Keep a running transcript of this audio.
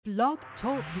Blog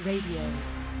Talk Radio.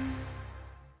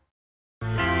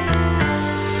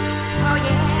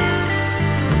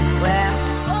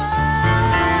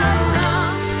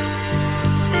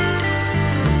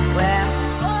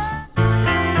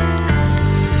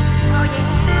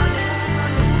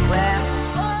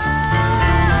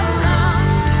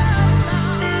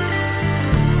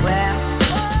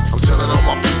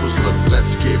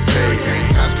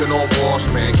 No boss,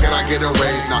 man, can I get a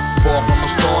raise? Not far from a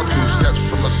star, 2 steps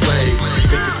from a slave.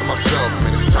 Thinking to myself,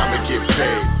 man, it's time to get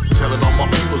paid. Telling all my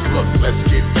peoples, look, let's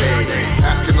get paid.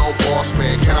 Asking no boss,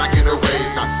 man, can I get a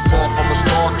raise? Not far from a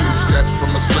star, 2 steps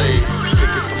from a slave.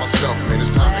 Thinking to myself, man,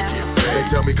 it's time to get paid. They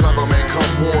tell me, clever man,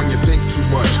 come on, you think too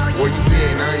much. Where you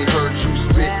been? I ain't heard you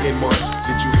spit in months.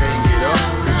 Did you hang it up?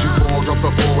 Did you fall off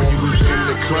the ball when you was in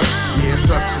the clutch? Yeah,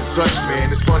 such and such, man.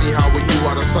 It's funny how when you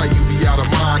out of sight, you be out of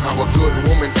mind. How a good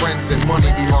woman, friends, and money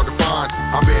be hard to find.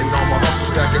 I've been on my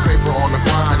hustle, stacking paper on the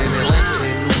grind in Atlanta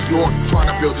and New York,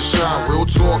 trying to build a shine. Real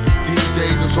talk, these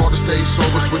days it's hard to stay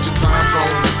sober. Switching time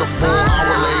zones with the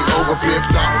 4-hour layover. Flip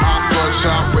stop, hot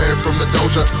bloodshot, red from the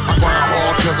doja. I grind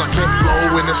hard cause I can't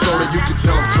flow in the soda. You can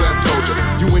tell I'm Clem told you.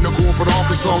 You in the corporate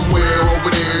office somewhere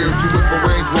over there. You with the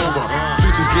Range Rover.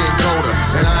 Streets is getting colder,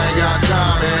 and I ain't got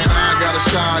time, man. I ain't got a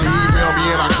shine. Email me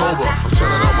in October. I'm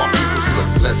telling all my people, look,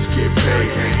 let's get paid.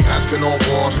 Asking all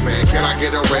boss, man, can I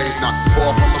get a raise? Not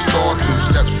far from a star,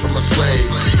 2 steps from a slave.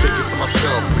 Thinking to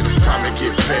myself, man, it's time to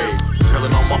get paid.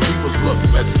 Telling all my peoples, look,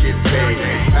 let's get paid.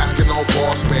 Asking all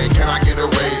boss, man, can I get a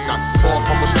raise? Not far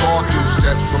from a star, 2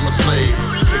 steps from a slave.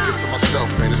 Thinking to myself,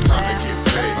 man, it's time to get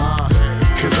paid.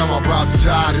 Cause I'm about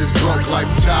tired of this broke life,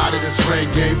 tired of this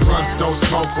reggae. Blunts don't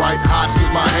smoke right, hot is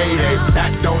my heyday.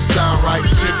 That don't sound right,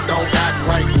 shit don't act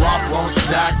right, guap won't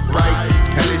stack right.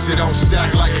 At least it don't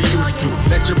stack like it used to.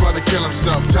 Let your brother kill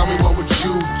himself, tell me what would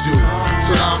you do?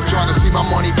 So now I'm trying to see my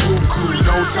money cuckoo.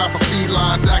 No time for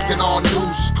felines acting all new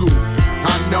school.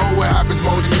 I know what happens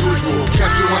more than usual.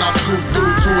 Catch you when I scoop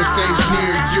through to a stage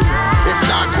near you. If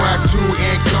not, grab 2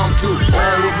 and come through.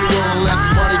 All will be willing, let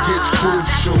money get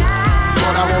crucial.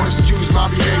 But I won't excuse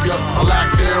my behavior, a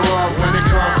lack thereof when it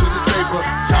comes to the paper.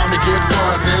 Time to get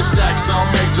fun, there's stacks on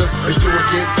major. Let's do it,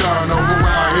 get done, over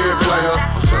around here, player.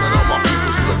 I'm telling all my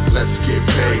people, look, let's get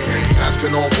paid.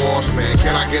 Asking all boss, man,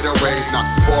 can I get a raise? Not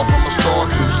far from a star,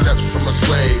 2 steps from a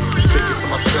slave. Thinking to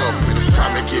myself, man, it's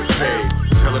time to get paid.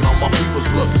 Telling all my people,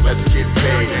 look, let's get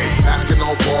paid. Asking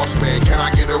all boss, man, can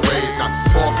I get a raise? Not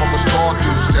far from a star,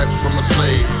 2 steps from a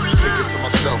slave. Thinking to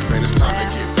myself, man, it's time to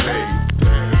get paid.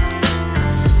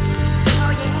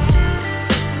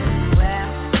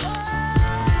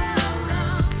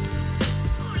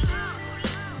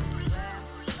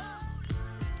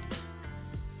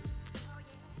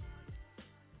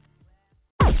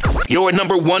 Your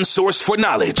number one source for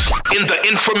knowledge in the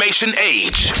information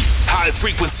age. High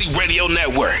Frequency Radio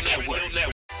Network.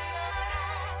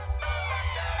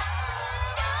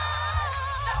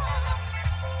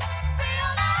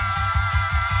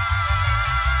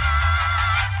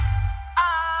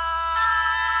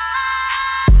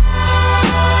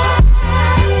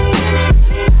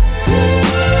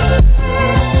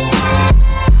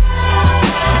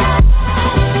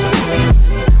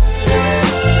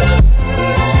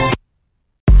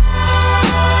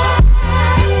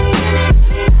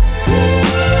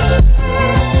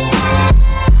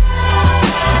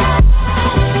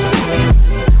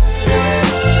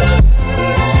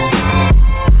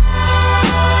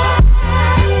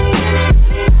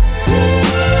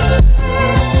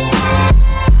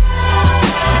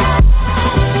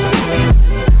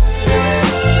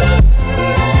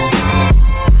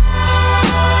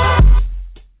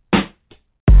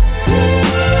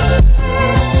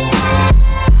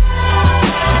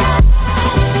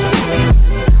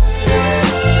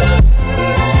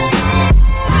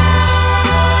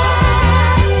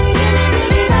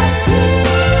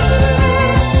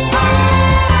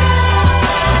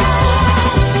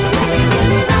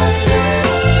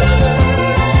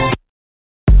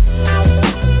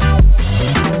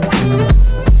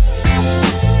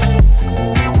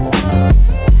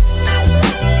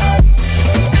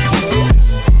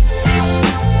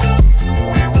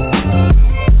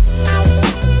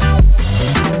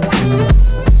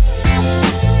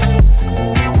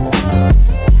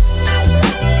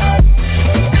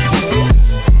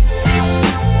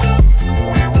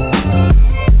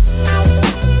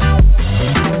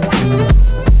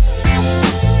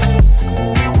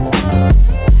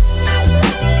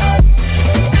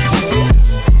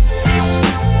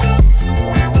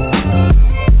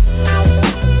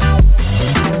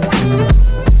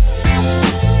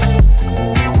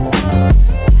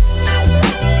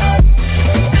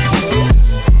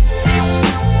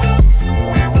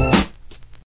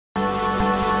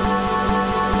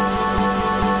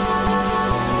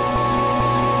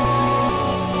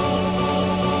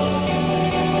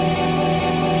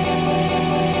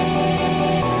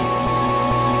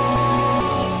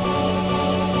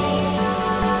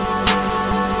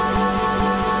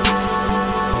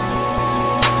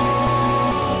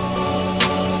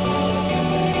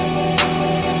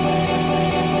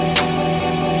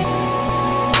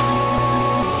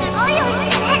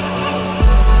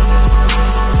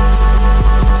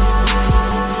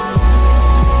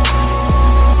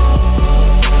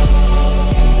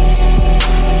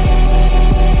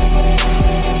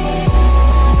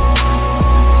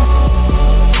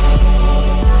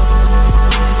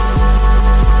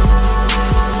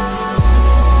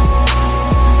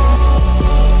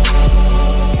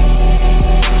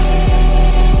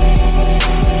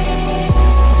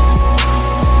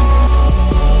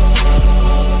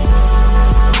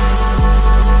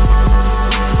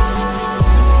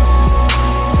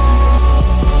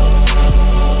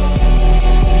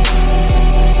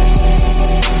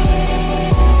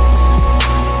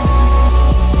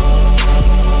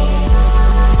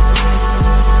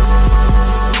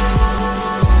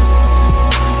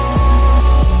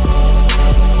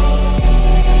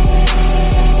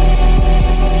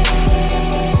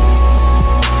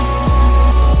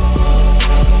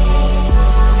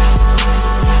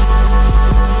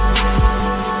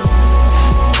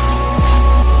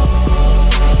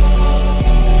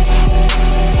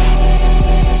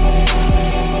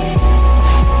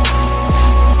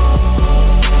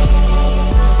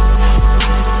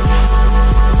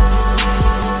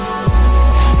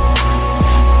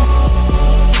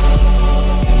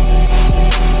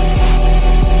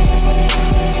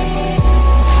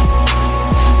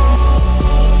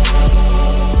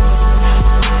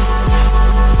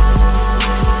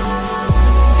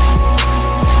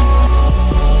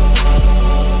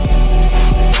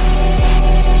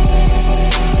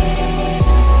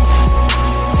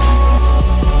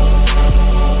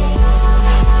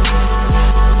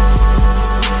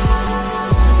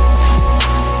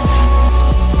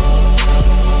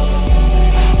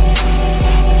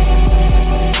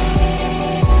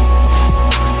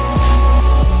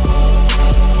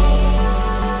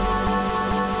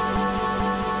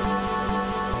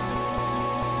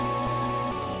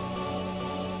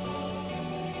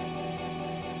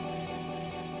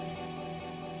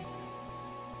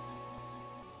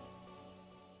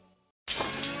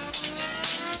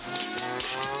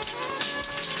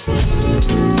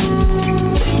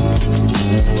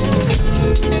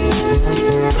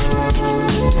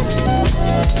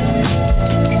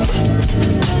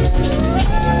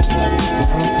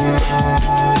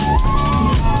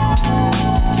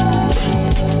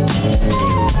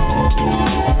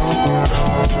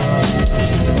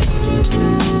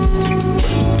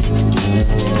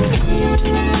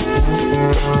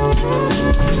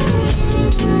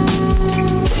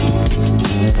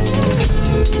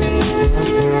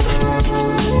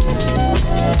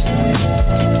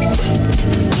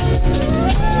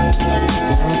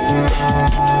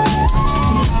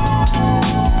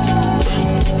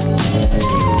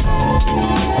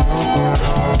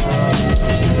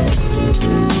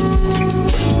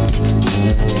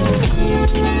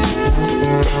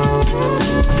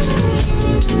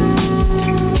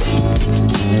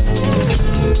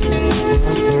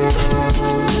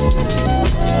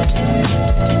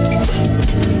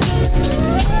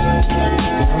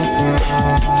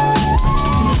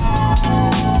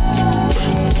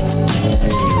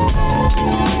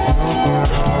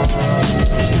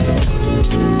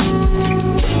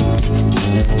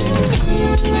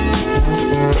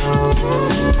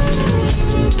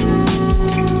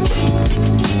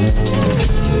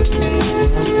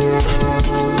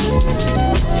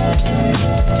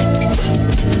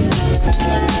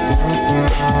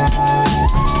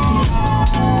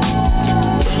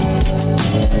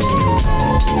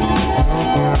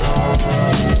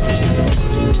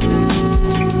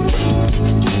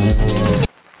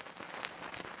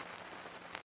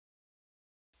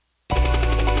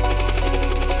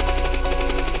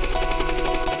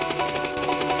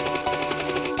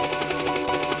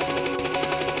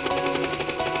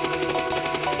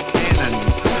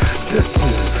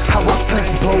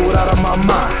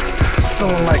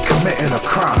 and a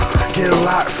crime. Get a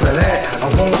lot for that. I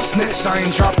won't snitch, I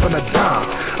ain't dropping a dime.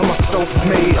 I'm a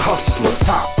self-made hustler,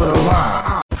 top of the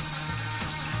line.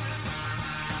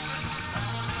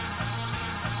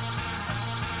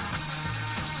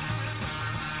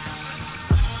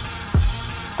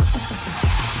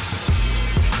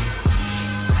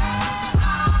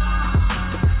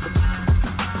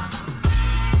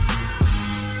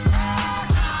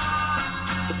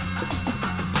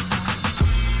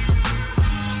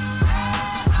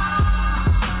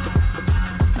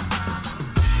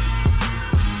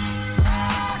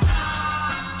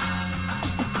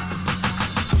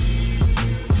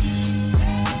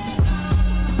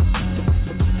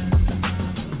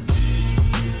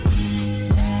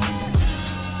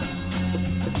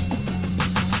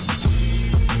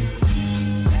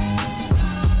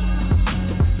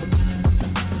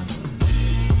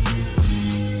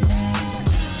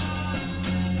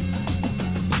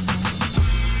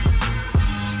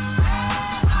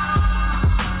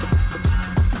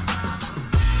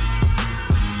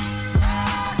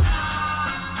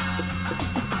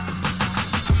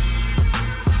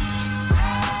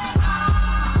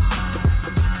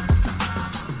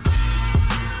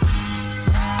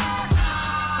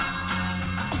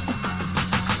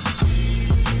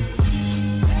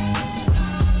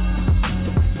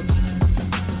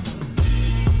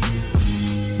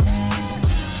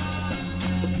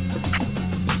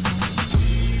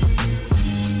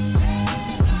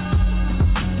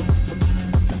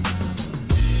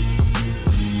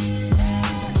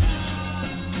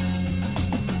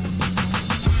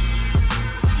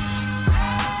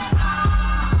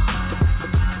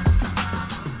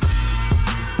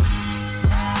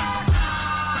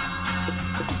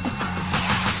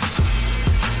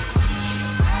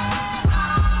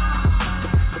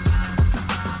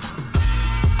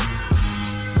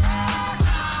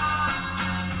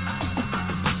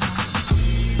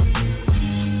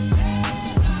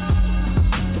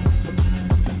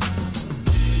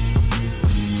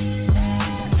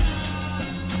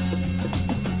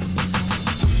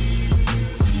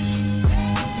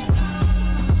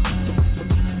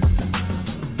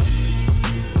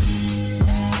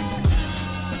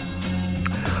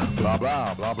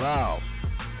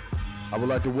 I would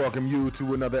like to welcome you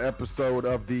to another episode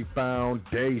of The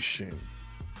Foundation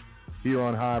here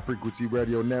on High Frequency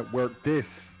Radio Network. This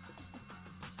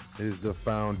is The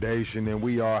Foundation, and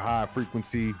we are High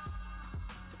Frequency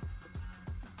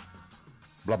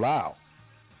blah blah.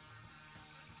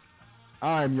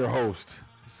 I'm your host,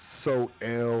 So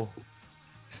L,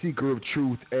 Seeker of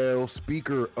Truth L,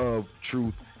 Speaker of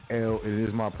Truth L. It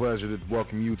is my pleasure to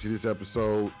welcome you to this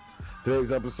episode.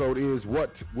 Today's episode is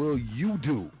What Will You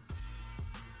Do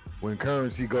When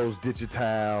Currency Goes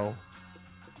Digital?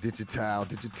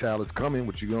 Digital is coming.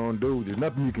 What you gonna do? There's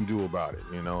nothing you can do about it.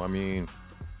 You know, I mean,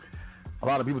 a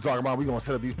lot of people talking about we're gonna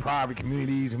set up these private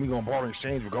communities and we're gonna borrow and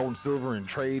exchange with gold and silver and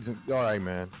trades. And all right,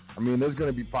 man. I mean, there's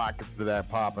gonna be pockets of that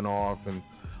popping off and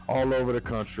all over the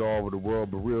country, all over the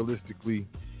world. But realistically,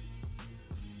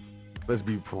 let's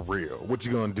be for real. What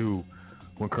you gonna do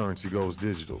when currency goes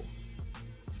digital?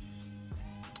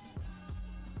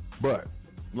 But,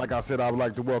 like I said, I would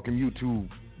like to welcome you to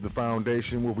the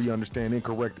Foundation, where we understand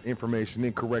incorrect information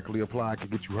incorrectly applied can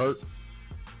get you hurt.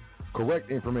 Correct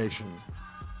information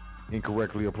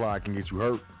incorrectly applied can get you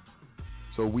hurt.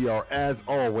 So we are, as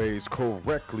always,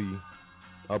 correctly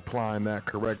applying that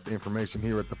correct information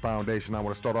here at the Foundation. I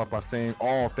want to start off by saying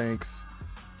all thanks,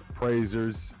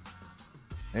 praisers,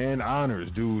 and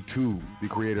honors due to the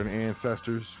Creator and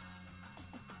ancestors.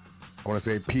 I want to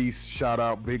say peace, shout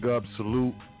out, big up,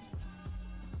 salute,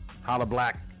 holla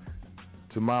black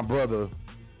to my brother,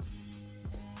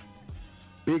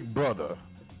 big brother,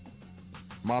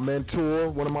 my mentor,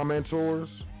 one of my mentors,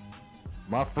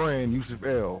 my friend Yusuf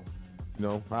L, you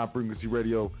know, High Frequency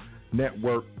Radio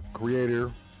Network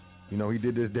creator. You know, he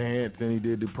did this dance, then he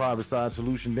did the Private Side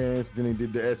Solution dance, then he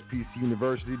did the SPC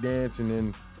University dance, and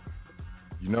then,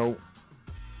 you know,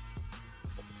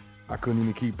 I couldn't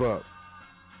even keep up.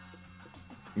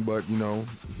 But, you know,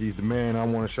 he's the man. I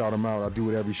want to shout him out. I do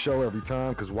it every show, every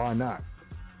time, because why not?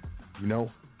 You know,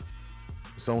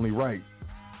 it's only right.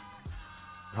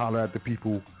 Holler at the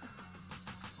people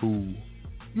who,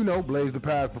 you know, blazed the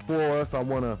path before us. I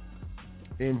want to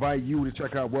invite you to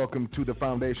check out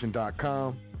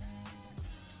welcometothefoundation.com.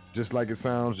 Just like it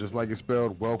sounds, just like it's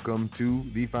spelled,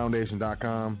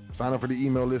 welcometothefoundation.com. Sign up for the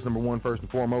email list, number one, first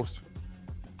and foremost.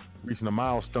 Reaching a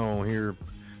milestone here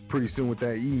pretty soon with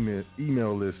that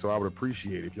email list, so I would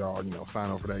appreciate it if y'all, you know,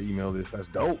 sign up for that email list. That's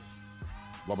dope.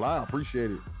 Blah, blah, I appreciate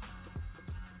it.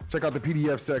 Check out the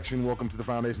PDF section,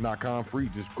 welcometothefoundation.com, free.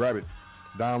 Just grab it.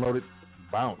 Download it.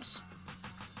 Bounce.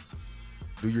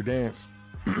 Do your dance.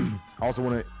 I also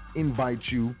want to invite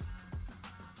you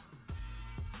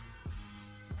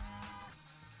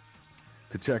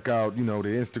to check out, the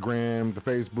Instagram, the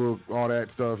Facebook, all that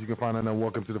stuff. You can find that on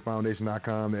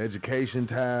welcometothefoundation.com, the education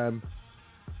tab,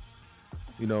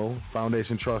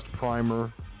 Foundation Trust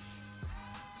Primer.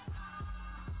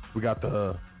 We got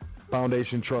the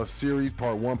Foundation Trust series,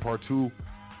 part 1, part 2,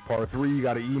 part 3. You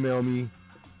got to email me.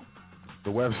 The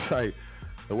website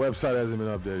hasn't been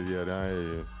updated yet.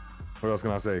 What else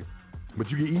can I say? But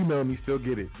you can email me, still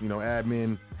get it.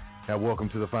 Admin at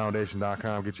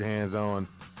welcometothefoundation.com. Get your hands on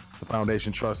the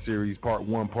Foundation Trust series, part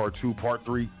 1, part 2, part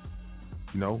 3.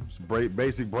 It's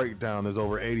basic breakdown. There's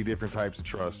over 80 different types of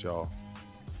trust, y'all.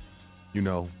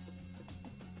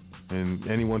 And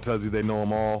anyone tells you they know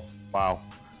them all, wow.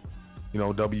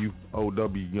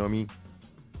 W-O-W, you know what I mean?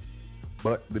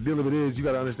 But the deal of it is, you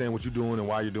got to understand what you're doing and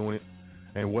why you're doing it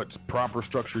and what proper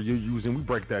structure you're using. We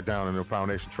break that down in the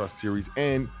Foundation Trust series,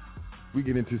 and we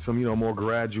get into some, more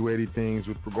graduated things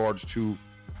with regards to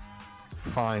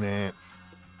finance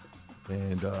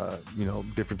and,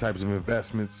 different types of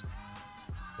investments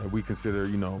that we consider,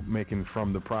 making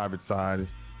from the private side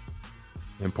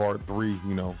in part 3,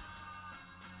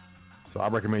 So I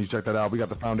recommend you check that out. We got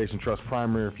the Foundation Trust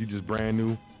Primer if you just brand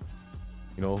new.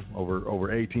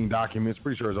 Over 18 documents.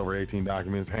 Pretty sure it's over 18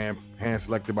 documents, hand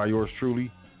selected by yours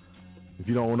truly. If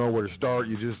you don't know where to start,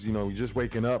 you're just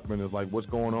waking up and it's like, what's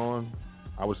going on?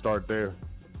 I would start there.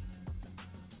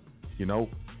 And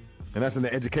that's in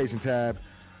the education tab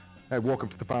at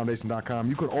welcometothefoundation.com.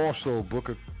 You can also book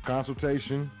a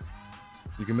consultation.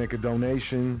 You can make a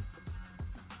donation.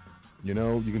 You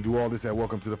can do all this at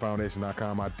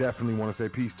welcometothefoundation.com. I definitely want to say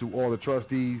peace to all the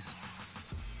trustees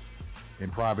in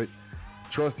private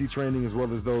trustee training, as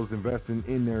well as those investing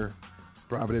in their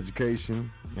private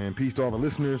education. And peace to all the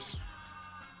listeners,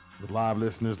 the live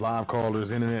listeners, live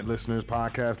callers, internet listeners,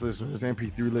 podcast listeners,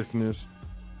 MP3 listeners.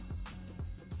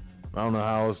 I don't know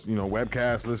how else,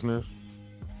 webcast listeners.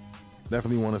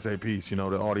 Definitely want to say peace, the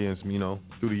audience,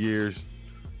 through the years.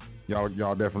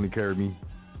 Y'all definitely carried me.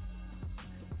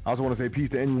 I also want to say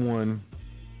peace to anyone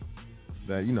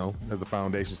that, has a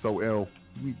foundation so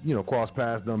cross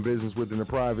paths, done business with in the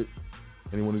private.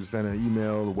 Anyone who's sent an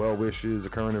email, well wishes, a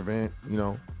current event,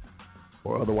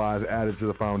 or otherwise added to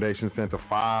the foundation, sent a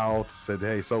file, said,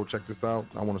 hey, so check this out.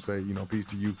 I want to say, peace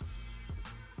to you.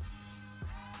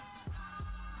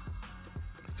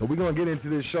 So we're going to get into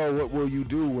this show, What Will You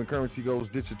Do When Currency Goes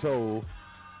Digital?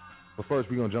 But first,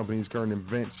 we're going to jump into these current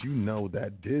events.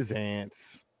 That Dizance.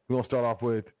 We're going to start off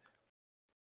with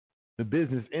the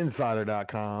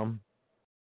businessinsider.com.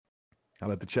 I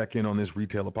like to check in on this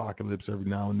retail apocalypse every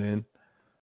now and then.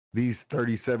 These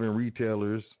 37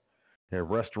 retailers and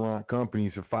restaurant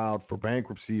companies have filed for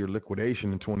bankruptcy or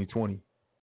liquidation in 2020.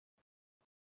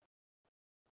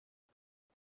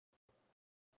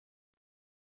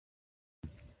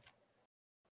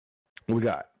 What we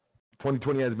got?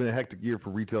 2020 has been a hectic year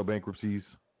for retail bankruptcies.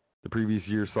 The previous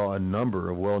year saw a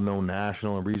number of well-known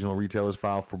national and regional retailers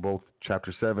file for both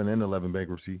Chapter 7 and 11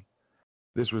 bankruptcy.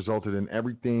 This resulted in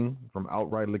everything from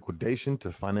outright liquidation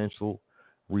to financial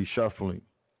reshuffling.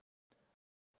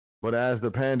 But as the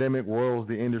pandemic whirls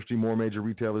the industry, more major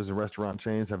retailers and restaurant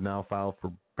chains have now filed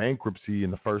for bankruptcy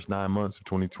in the first 9 months of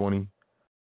 2020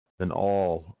 than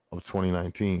all of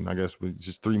 2019. I guess we're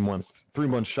just 3 months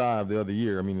shy of the other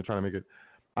year. I mean, they're trying to make it.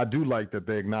 I do like that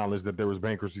they acknowledge that there was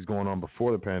bankruptcies going on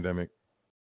before the pandemic.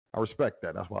 I respect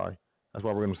that. That's why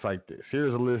we're going to cite this.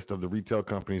 Here's a list of the retail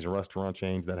companies and restaurant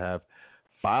chains that have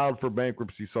filed for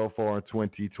bankruptcy so far in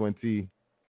 2020.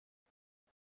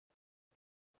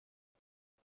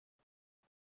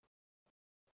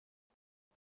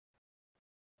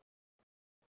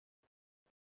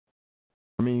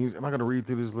 I mean, am I going to read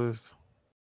through this list?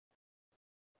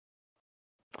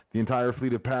 The entire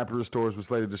fleet of Papyrus stores was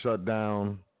slated to shut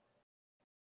down.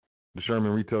 The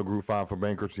Sherman Retail Group filed for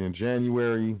bankruptcy in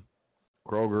January.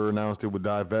 Kroger announced it would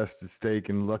divest its stake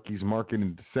in Lucky's Market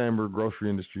in December. Grocery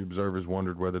industry observers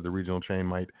wondered whether the regional chain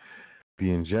might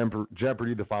be in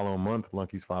jeopardy the following month.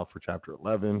 Lucky's filed for Chapter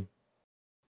 11.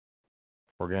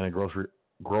 Organic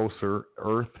grocer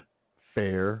Earth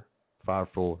Fare filed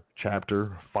for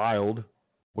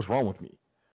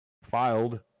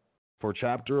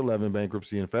Chapter 11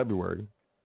 bankruptcy in February.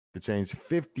 The chain's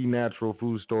 50 natural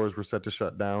food stores were set to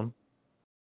shut down.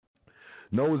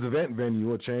 Noah's Event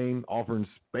Venue, a chain offering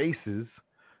spaces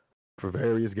for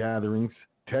various gatherings,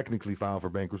 technically filed for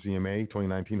bankruptcy in May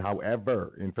 2019.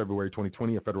 However, in February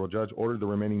 2020, a federal judge ordered the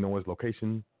remaining Noah's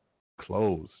location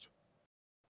closed,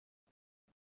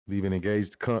 leaving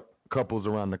engaged couples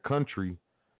around the country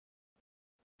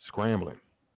scrambling.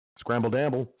 Scramble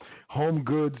Damble. Home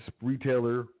goods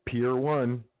retailer Pier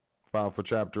 1 filed for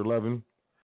Chapter 11.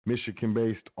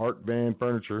 Michigan-based Art Van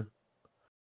Furniture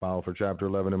filed for Chapter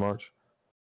 11 in March.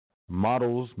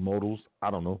 Models,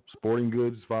 sporting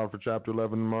goods filed for Chapter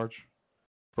 11 in March.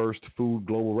 First Food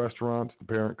Global Restaurants, the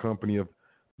parent company of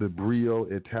the Brio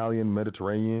Italian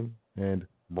Mediterranean and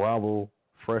Bravo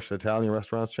Fresh Italian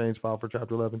Restaurants chains, filed for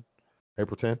Chapter 11,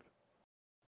 April 10th.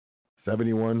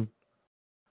 71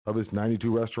 of its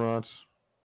 92 restaurants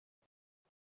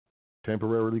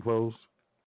temporarily closed.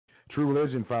 True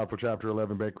Religion filed for Chapter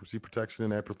 11 bankruptcy protection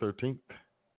in April 13th.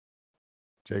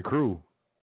 J. Crew,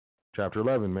 Chapter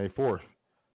 11, May 4th.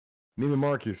 Neiman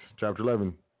Marcus, Chapter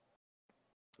 11,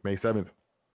 May 7th.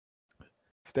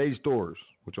 Stage Stores,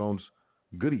 which owns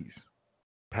Goodies,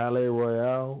 Palais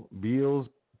Royale, Beals,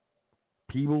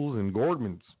 Peebles, and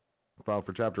Gordman's, filed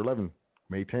for Chapter 11,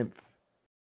 May 10th.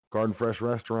 Garden Fresh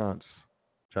Restaurants,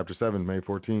 Chapter 7, May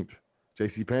 14th.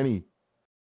 JCPenney,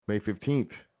 May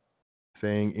 15th,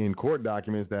 saying in court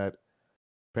documents that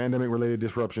pandemic-related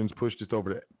disruptions pushed it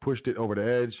over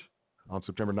the edge. On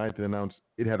September 9th, it announced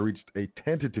it had reached a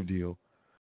tentative deal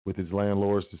with its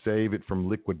landlords to save it from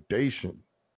liquidation.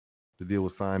 The deal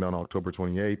was signed on October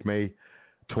 28th. May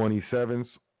 27th.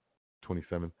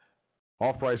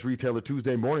 Off-price retailer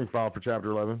Tuesday Morning filed for Chapter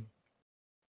 11.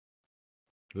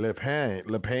 Le Pain,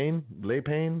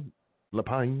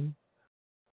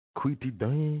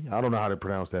 Quitidin. I don't know how to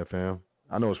pronounce that, fam.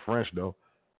 I know it's French, though.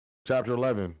 Chapter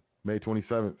 11, May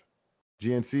 27th.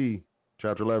 GNC,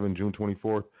 Chapter 11, June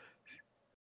 24th.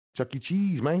 Chuck E.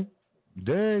 Cheese, man.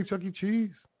 Dang, Chuck E.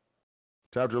 Cheese.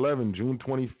 Chapter 11, June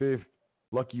 25th.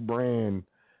 Lucky Brand,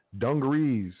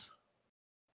 Dungarees.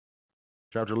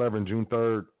 Chapter 11, June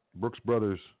 3rd. Brooks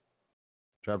Brothers.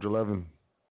 Chapter 11,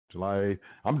 July 8th.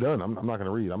 I'm done. I'm not going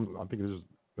to read. I think there's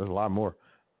a lot more.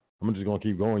 I'm just going to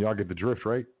keep going. Y'all get the drift,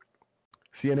 right?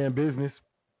 CNN Business.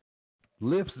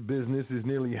 Lyft's business is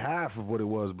nearly half of what it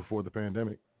was before the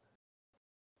pandemic.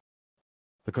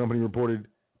 The company reported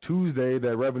Tuesday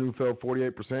that revenue fell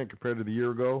 48% compared to the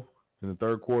year ago. In the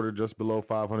third quarter, just below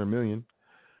 500 million.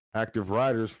 Active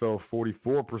riders fell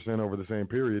 44% over the same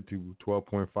period to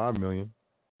 12.5 million.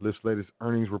 Lyft's latest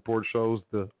earnings report shows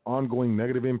the ongoing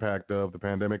negative impact of the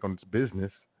pandemic on its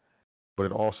business, but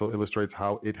it also illustrates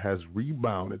how it has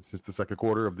rebounded since the second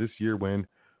quarter of this year when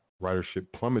ridership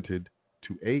plummeted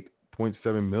to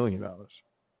 8.7 million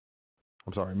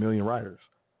riders.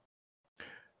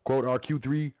 Quote, our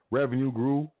Q3 revenue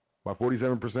grew by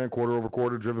 47% quarter over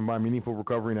quarter, driven by meaningful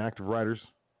recovery in active riders.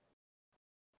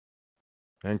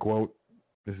 End quote.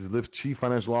 This is Lyft's Chief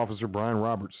Financial Officer, Brian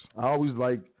Roberts. I always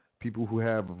like people who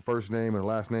have a first name and a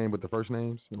last name with the first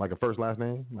names, like a first last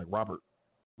name, like Robert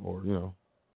or,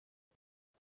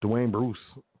 Dwayne Bruce.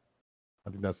 I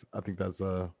think that's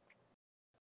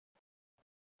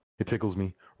it tickles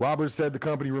me. Roberts said the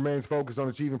company remains focused on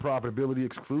achieving profitability,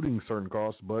 excluding certain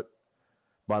costs, but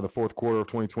by the fourth quarter of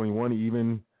 2021,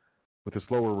 even with a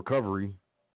slower recovery,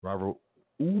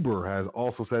 Uber has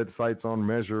also set sights on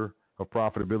measure of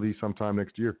profitability sometime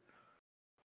next year.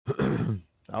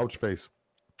 Ouch face.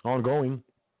 Ongoing,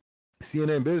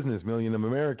 CNN Business, millions of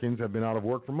Americans have been out of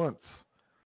work for months.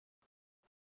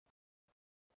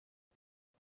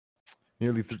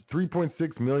 Nearly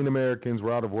 3.6 million Americans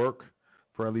were out of work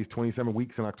for at least 27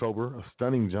 weeks in October, a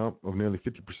stunning jump of nearly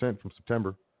 50% from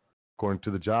September, according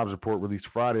to the jobs report released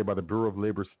Friday by the Bureau of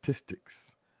Labor Statistics.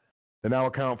 They now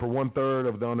account for 1/3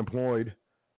 of the unemployed,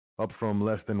 up from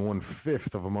less than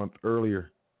 1/5 of a month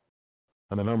earlier.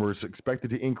 And the number is expected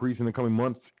to increase in the coming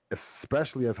months,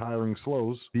 especially as hiring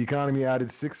slows. The economy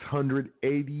added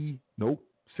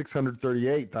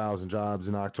 638,000 jobs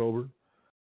in October,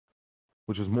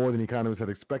 which was more than economists had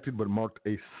expected, but marked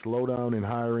a slowdown in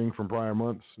hiring from prior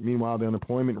months. Meanwhile, the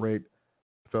unemployment rate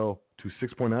fell to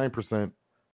 6.9%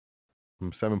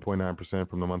 from 7.9%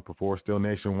 from the month before. Still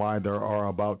nationwide, there are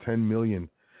about 10 million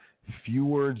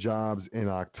fewer jobs in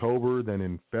October than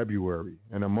in February.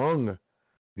 And among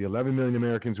the 11 million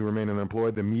Americans who remain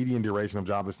unemployed, the median duration of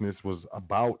joblessness was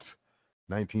about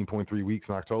 19.3 weeks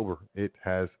in October. It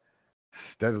has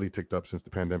steadily ticked up since the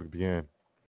pandemic began.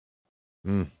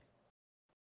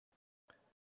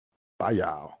 Bye,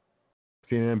 y'all.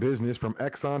 CNN Business, from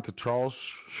Exxon to Charles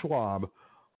Schwab,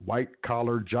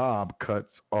 white-collar job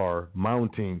cuts are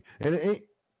mounting. And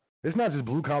it's not just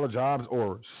blue-collar jobs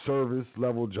or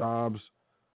service-level jobs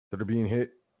that are being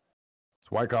hit.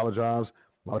 It's white-collar jobs.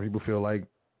 A lot of people feel like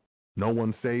no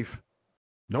one's safe.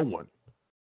 No one.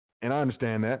 And I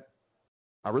understand that.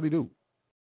 I really do.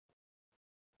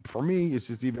 For me, it's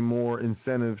just even more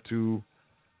incentive to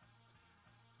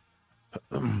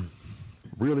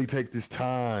really take this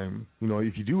time,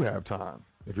 if you do have time,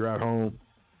 if you're at home,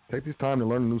 take this time to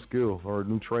learn a new skill or a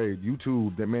new trade.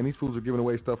 YouTube, these fools are giving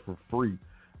away stuff for free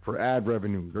for ad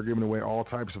revenue. They're giving away all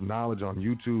types of knowledge on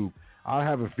YouTube. I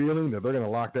have a feeling that they're going to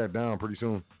lock that down pretty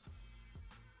soon.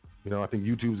 I think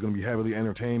YouTube is going to be heavily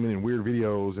entertainment and weird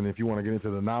videos, and if you want to get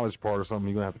into the knowledge part or something,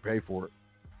 you're going to have to pay for it.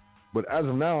 But as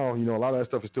of now, a lot of that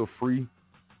stuff is still free.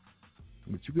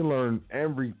 But you can learn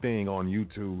everything on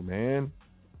YouTube, man.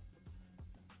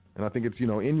 And I think it's, in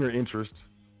your interest,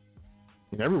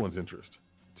 in everyone's interest,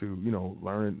 to,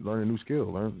 learn a new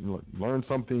skill, learn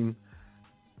something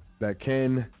that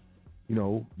can,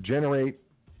 generate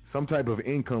some type of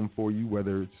income for you,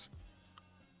 whether it's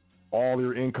all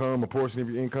your income, a portion of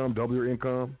your income, double your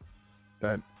income,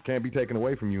 that can't be taken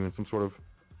away from you in some sort of,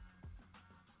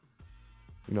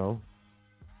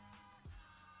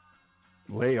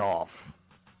 layoff.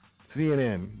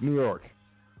 CNN, New York.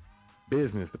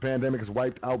 Business. The pandemic has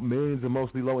wiped out millions of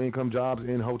mostly low-income jobs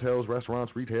in hotels,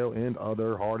 restaurants, retail, and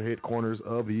other hard-hit corners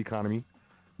of the economy.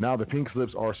 Now the pink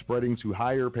slips are spreading to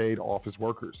higher-paid office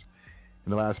workers.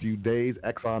 In the last few days,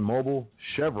 ExxonMobil,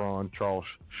 Chevron, Charles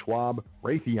Schwab,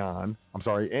 and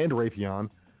Raytheon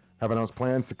have announced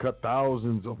plans to cut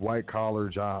thousands of white-collar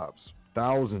jobs.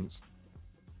 Thousands.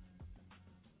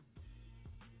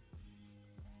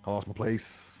 I lost my place.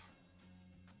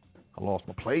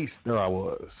 There I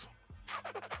was.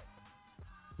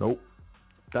 Nope.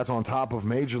 That's on top of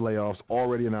major layoffs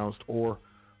already announced or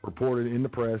reported in the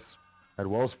press at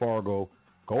Wells Fargo,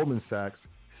 Goldman Sachs,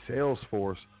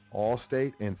 Salesforce,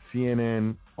 Allstate, and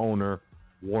CNN owner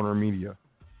Warner Media.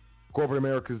 Corporate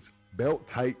America's belt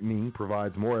tightening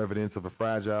provides more evidence of the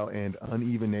fragile and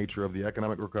uneven nature of the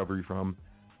economic recovery from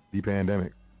the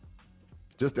pandemic.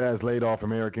 Just as laid off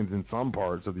Americans in some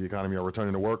parts of the economy are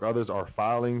returning to work, others are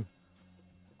filing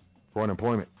for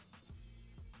unemployment.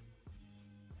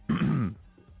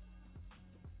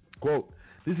 Quote,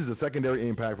 this is a secondary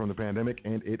impact from the pandemic,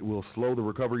 and it will slow the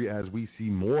recovery as we see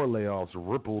more layoffs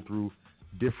ripple through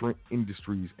different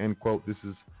industries, end quote. This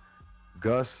is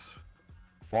Gus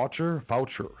Faucher. I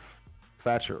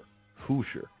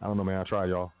don't know, man. I try,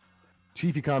 y'all.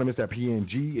 Chief economist at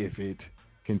P&G. If it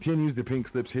continues, the pink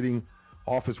slips hitting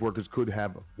office workers could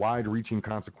have wide-reaching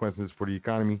consequences for the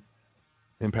economy,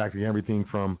 impacting everything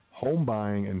from home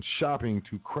buying and shopping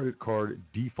to credit card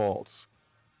defaults.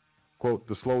 Quote,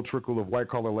 the slow trickle of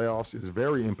white-collar layoffs is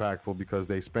very impactful because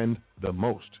they spend the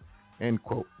most, end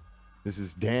quote. This is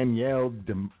Danielle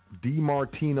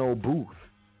DiMartino Booth,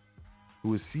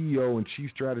 who is CEO and Chief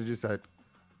Strategist at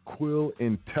Quill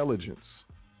Intelligence.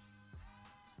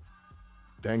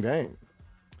 Dang.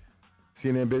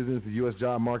 CNN Business, the U.S.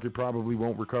 job market probably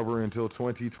won't recover until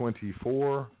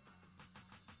 2024.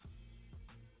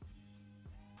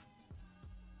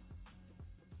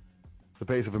 The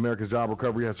pace of America's job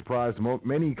recovery has surprised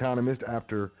many economists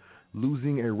after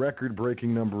losing a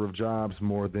record-breaking number of jobs,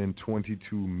 more than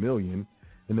 22 million.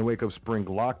 In the wake of spring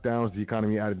lockdowns, the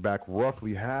economy added back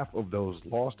roughly half of those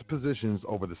lost positions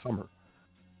over the summer.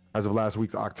 As of last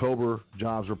week's October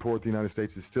jobs report, the United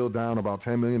States is still down about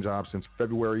 10 million jobs since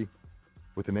February,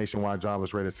 with the nationwide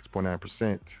jobless rate at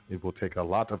 6.9%. It will take a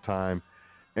lot of time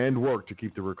and work to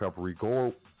keep the recovery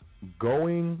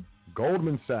going.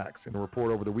 Goldman Sachs, in a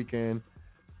report over the weekend,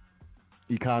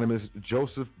 economist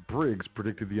Joseph Briggs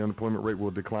predicted the unemployment rate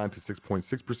will decline to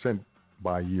 6.6%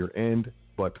 by year end,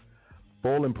 but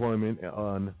full employment,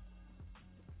 an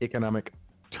economic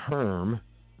term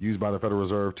used by the Federal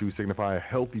Reserve to signify a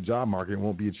healthy job market,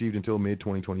 won't be achieved until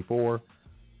mid-2024,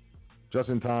 just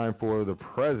in time for the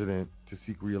president to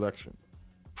seek re-election.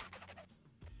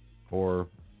 They're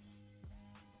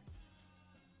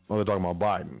talking about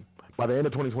Biden. By the end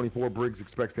of 2024, Briggs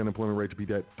expects the unemployment rate to be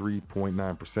at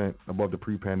 3.9%, above the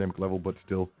pre-pandemic level, but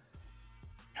still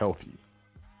healthy.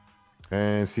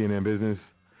 And CNN Business,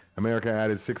 America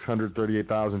added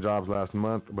 638,000 jobs last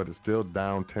month, but it's still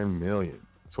down 10 million.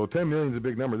 So 10 million is a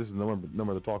big number. This is the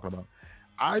number they're talking about.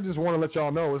 I just want to let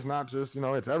y'all know it's not just,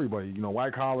 it's everybody.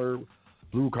 White collar,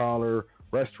 blue collar,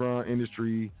 restaurant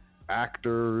industry,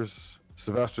 actors.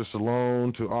 Sylvester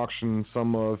Stallone to auction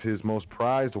some of his most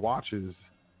prized watches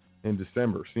in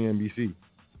December, CNBC.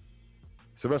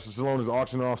 Sylvester Stallone is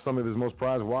auctioning off some of his most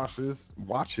prized watches,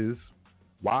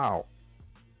 wow,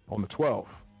 on the 12th,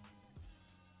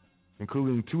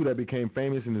 including two that became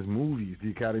famous in his movies.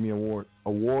 The Academy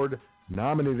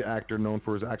Award-nominated actor known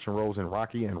for his action roles in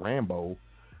Rocky and Rambo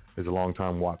is a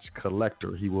longtime watch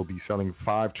collector. He will be selling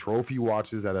 5 trophy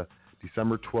watches at a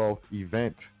December 12th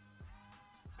event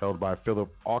held by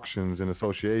Philip Auctions in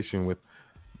association with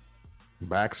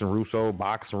Box and Russo,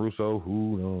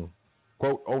 who knows?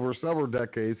 Quote, over several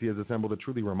decades, he has assembled a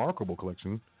truly remarkable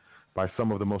collection by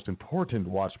some of the most important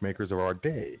watchmakers of our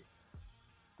day.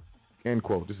 End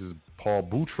quote. This is Paul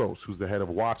Boutros, who's the head of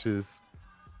Watches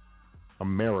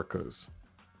Americas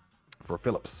for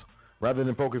Philips. Rather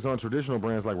than focus on traditional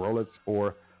brands like Rolex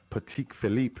or Patek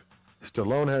Philippe,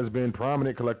 Stallone has been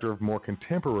prominent collector of more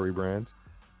contemporary brands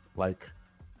like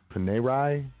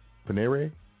Panerai,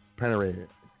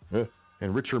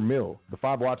 and Richard Mille. The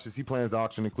 5 watches he plans to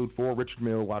auction include 4 Richard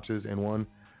Mille watches and 1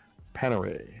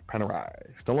 Panerai.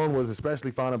 Stallone was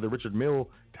especially fond of the Richard Mille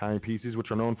timepieces,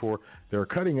 which are known for their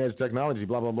cutting-edge technology,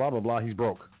 blah, blah, blah, blah, blah. He's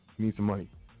broke. He needs some money.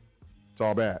 It's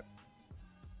all bad.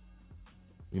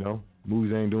 You know,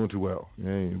 movies ain't doing too well.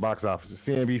 Box offices.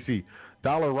 CNBC.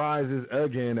 Dollar rises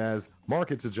again as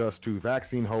markets adjust to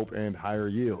vaccine hope and higher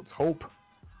yields. Hopes.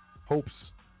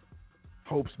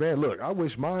 Man, look, I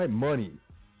wish my money,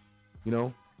 I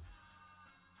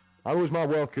wish my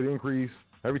wealth could increase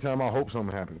every time I hope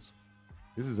something happens.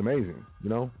 This is amazing,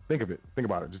 Think of it. Think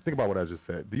about it. Just think about what I just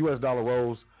said. The U.S. dollar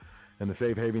rose and the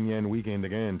safe haven yen weakened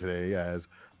again today as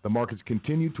the markets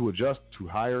continue to adjust to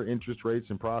higher interest rates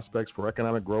and prospects for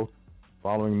economic growth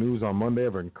following news on Monday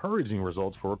of encouraging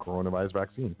results for a coronavirus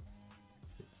vaccine.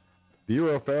 The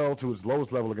euro fell to its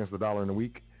lowest level against the dollar in a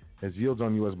week as yields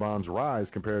on U.S. bonds rise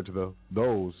compared to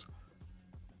those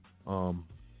on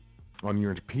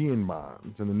European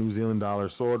bonds, and the New Zealand dollar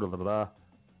soared.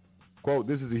 Quote,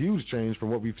 this is a huge change from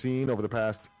what we've seen over the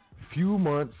past few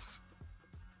months.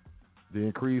 The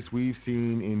increase we've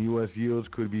seen in U.S. yields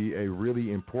could be a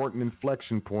really important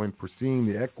inflection point for seeing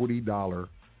the equity-dollar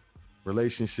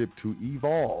relationship to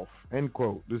evolve. End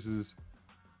quote. This is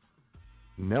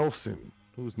Nelson.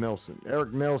 Who's Nelson?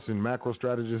 Eric Nelson, macro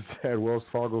strategist at Wells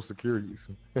Fargo Securities.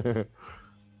 I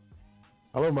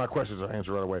love my questions are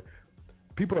answered right away.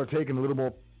 People are taking a little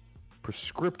more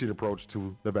prescriptive approach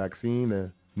to the vaccine.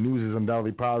 The news is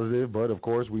undoubtedly positive, but of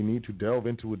course we need to delve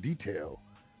into a detail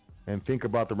and think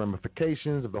about the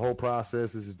ramifications of the whole process.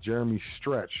 This is Jeremy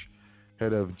Stretch,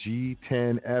 head of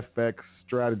G10FX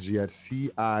strategy at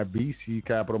CIBC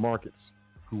Capital Markets,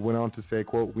 who went on to say,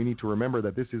 quote, we need to remember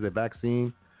that this is a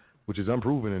vaccine which is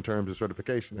unproven in terms of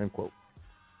certification, end quote.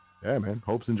 Yeah, man,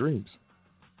 hopes and dreams.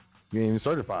 You ain't even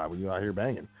certified when you're out here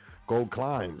banging. Gold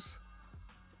climbs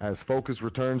as focus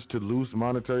returns to loose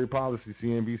monetary policy,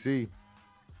 CNBC.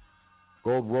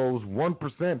 Gold rose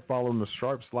 1% following the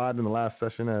sharp slide in the last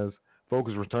session as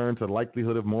focus returned to the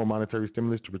likelihood of more monetary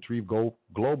stimulus to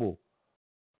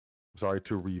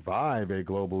revive a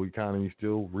global economy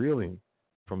still reeling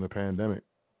from the pandemic.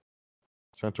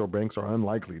 Central banks are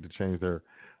unlikely to change their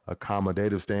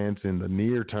accommodative stance in the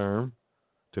near term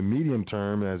to medium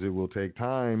term, as it will take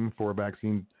time for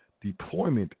vaccine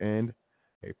deployment and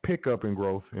a pickup in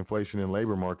growth, inflation, and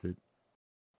labor market.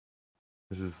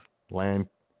 This is Lachlan.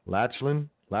 That's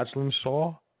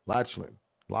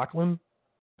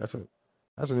an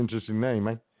interesting name,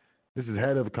 man. This is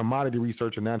head of commodity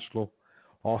research at National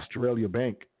Australia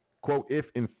Bank. Quote, if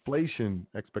inflation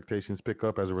expectations pick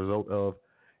up as a result of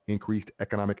increased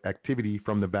economic activity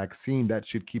from the vaccine, that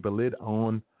should keep a lid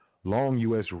on long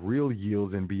U.S. real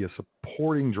yields and be a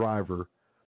supporting driver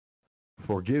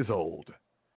for Gizold.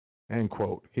 End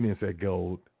quote. He didn't say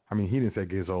gold. He didn't say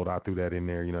Gizold. I threw that in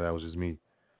there. That was just me.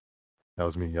 That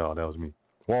was me, y'all. That was me.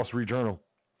 Wall Street Journal.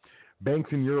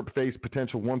 Banks in Europe face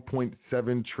potential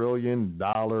 $1.7 trillion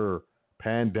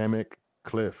pandemic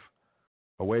cliff.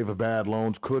 A wave of bad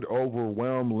loans could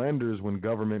overwhelm lenders when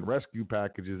government rescue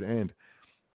packages end.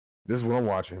 This is what I'm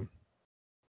watching.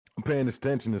 I'm paying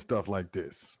attention to stuff like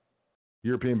this.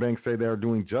 European banks say they are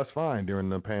doing just fine during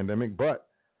the pandemic, but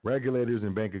regulators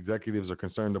and bank executives are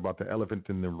concerned about the elephant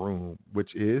in the room,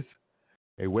 which is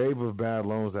a wave of bad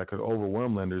loans that could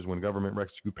overwhelm lenders when government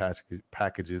rescue packages.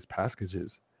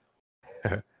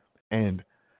 And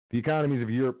the economies of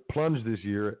Europe plunged this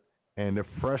year, and the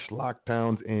fresh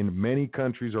lockdowns in many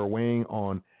countries are weighing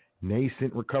on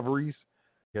nascent recoveries.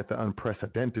 Yet the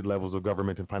unprecedented levels of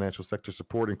government and financial sector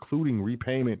support, including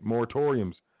repayment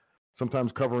moratoriums,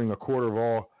 sometimes covering a quarter of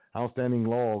all outstanding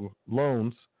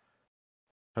loans,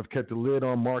 have kept the lid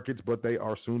on markets, but they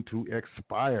are soon to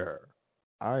expire.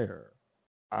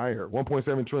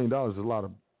 $1.7 trillion is a lot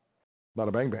of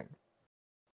bang. What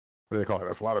do they call it?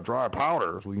 That's a lot of dry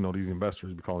powder. So, these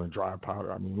investors be calling it dry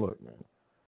powder. Look, man.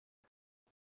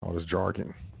 All this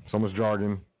jargon. So much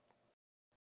jargon.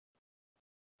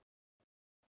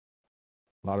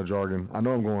 A lot of jargon. I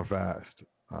know I'm going fast.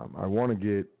 I want to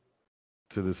get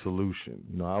to the solution.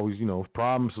 I always,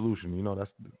 problem, solution. That's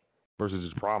versus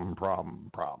just problem.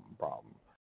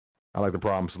 I like the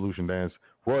problem solution dance.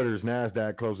 Reuters,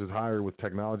 NASDAQ closes higher with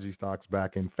technology stocks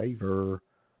back in favor.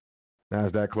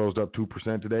 NASDAQ closed up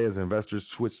 2% today as investors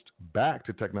switched back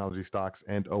to technology stocks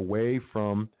and away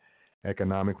from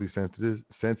economically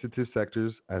sensitive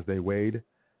sectors as they weighed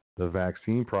the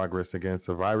vaccine progress against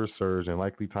the virus surge and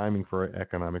likely timing for an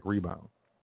economic rebound.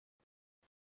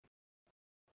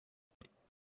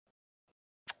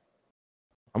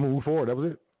 I'm going to move forward. That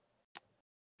was it.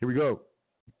 Here we go.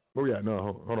 Where we at? No,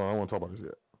 hold on. I don't want to talk about this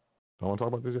yet. I don't want to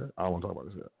talk about this yet. I don't want to talk about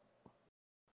this yet.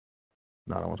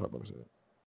 No, I don't want to talk about this yet.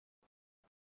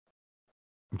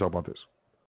 I'm talking about this.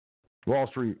 Wall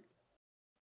Street.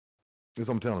 This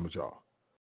I'm telling y'all.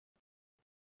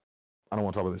 I don't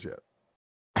want to talk about this yet.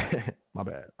 My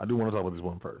bad. I do want to talk about this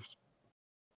one first.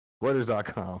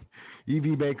 Reuters.com.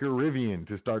 EV maker Rivian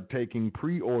to start taking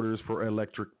pre-orders for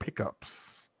electric pickups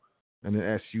and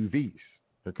then SUVs.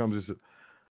 Here comes this.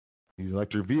 These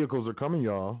electric vehicles are coming,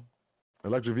 y'all.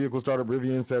 Electric vehicle startup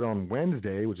Rivian said on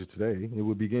Wednesday, which is today, it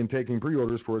would begin taking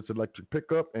pre-orders for its electric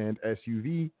pickup and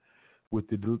SUV, with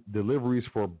the deliveries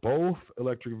for both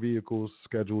electric vehicles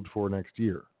scheduled for next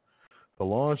year. The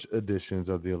launch editions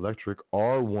of the electric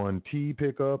R1T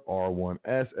pickup,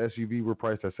 R1S SUV were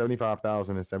priced at $75,000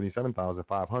 and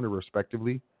 $77,500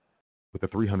 respectively, with a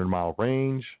 300-mile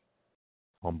range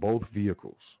on both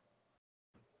vehicles.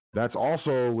 That's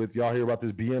also with, y'all hear about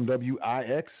this BMW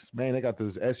iX? Man, they got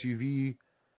this SUV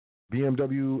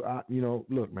BMW,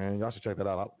 look, man, y'all should check that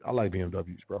out. I like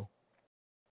BMWs, bro.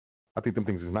 I think them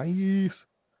things is nice.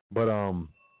 But,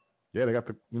 yeah, they got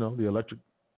the, the electric,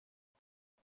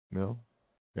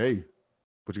 hey,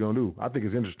 what you gonna do? I think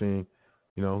it's interesting.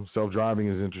 Self-driving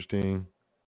is interesting,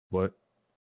 but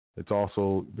it's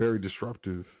also very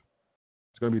disruptive.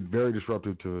 It's going to be very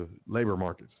disruptive to labor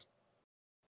markets.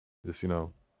 This,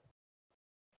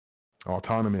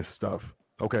 autonomous stuff.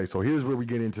 Okay, so here's where we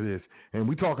get into this. And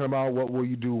we talking about what will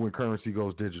you do when currency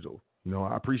goes digital.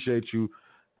 I appreciate you,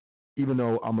 even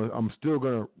though I'm still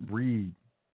going to read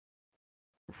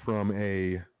from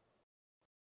an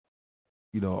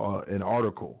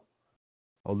article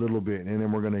a little bit, and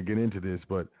then we're going to get into this.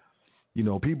 But,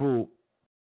 people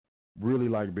really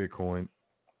like Bitcoin.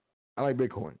 I like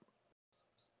Bitcoin.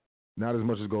 Not as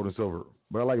much as gold and silver,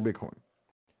 but I like Bitcoin.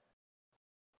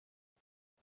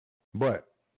 But,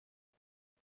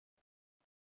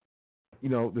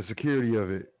 the security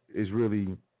of it is really,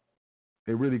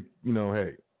 hey,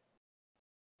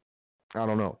 I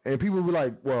don't know. And people will be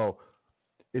like, well,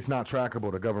 it's not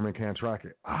trackable. The government can't track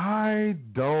it. I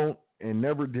don't and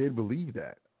never did believe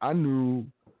that. I knew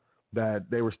that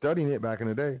they were studying it back in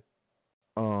the day.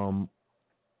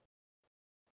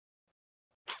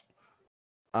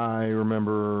 I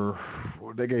remember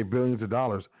they gave billions of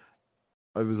dollars.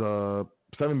 It was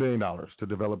 $7 billion to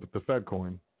develop the Fed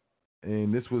coin.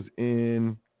 And this was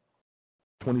in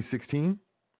 2016.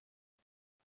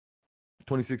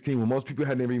 2016, when most people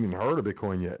hadn't even heard of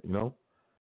Bitcoin yet,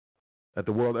 At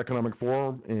the World Economic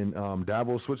Forum in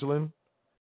Davos, Switzerland,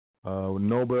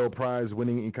 Nobel Prize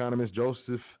winning economist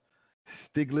Joseph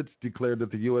Stiglitz declared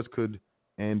that the U.S. could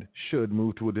and should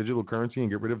move to a digital currency and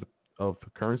get rid of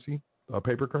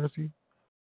paper currency.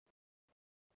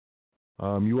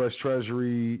 U.S.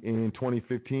 Treasury in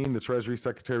 2015, the Treasury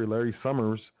Secretary Larry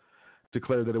Summers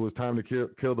declared that it was time to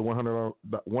kill the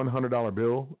 $100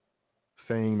 bill,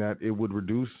 saying that it would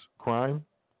reduce crime.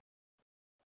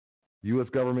 The U.S.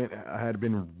 government had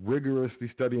been rigorously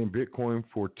studying Bitcoin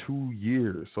for 2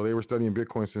 years. So they were studying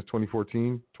Bitcoin since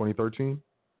 2013.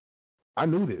 I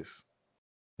knew this.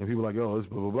 And people were like, yo, this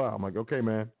blah, blah, blah. I'm like, okay,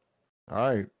 man. All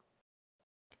right.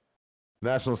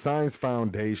 National Science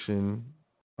Foundation,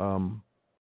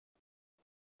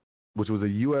 which was a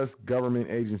U.S. government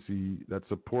agency that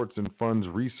supports and funds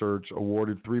research,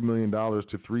 awarded $3 million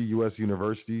to 3 U.S.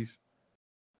 universities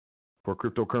for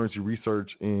cryptocurrency research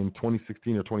in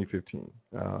 2016 or 2015.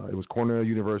 It was Cornell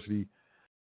University,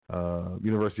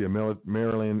 University of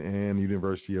Maryland, and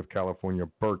University of California,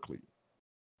 Berkeley.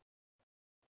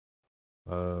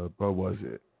 What was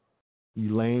it?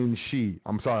 Elaine Shih.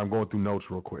 I'm sorry, I'm going through notes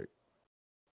real quick.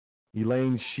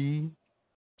 Elaine Shih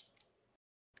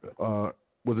was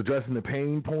addressing the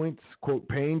pain points, quote,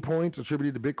 pain points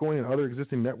attributed to Bitcoin and other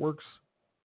existing networks.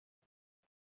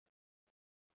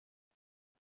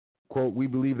 Quote, we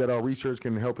believe that our research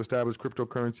can help establish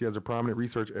cryptocurrency as a prominent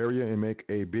research area and make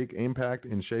a big impact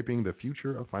in shaping the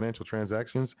future of financial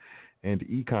transactions and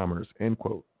e-commerce, end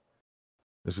quote.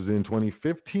 This was in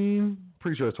 2015.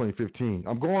 Pretty sure it's 2015.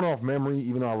 I'm going off memory,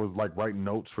 even though I was like writing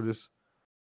notes for this.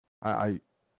 I'm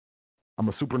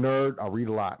a super nerd. I read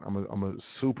a lot. I'm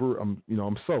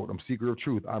soaked. I'm seeker of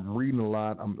truth. I'm reading a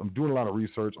lot. I'm doing a lot of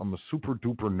research. I'm a super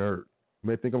duper nerd. You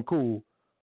may think I'm cool.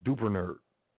 Duper nerd.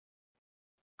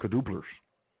 Quadruplers.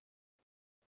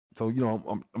 So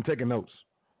I'm taking notes.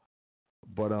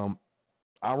 But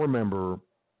I remember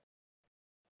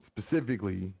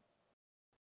specifically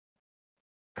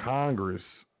Congress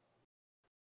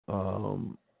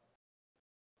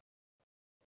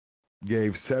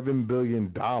gave $7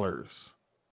 billion.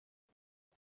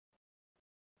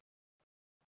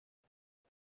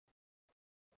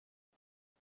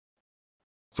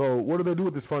 So what do they do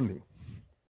with this funding?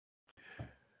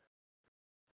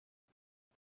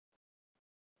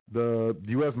 The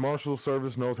U.S. Marshal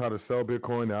Service knows how to sell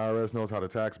Bitcoin. The IRS knows how to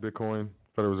tax Bitcoin.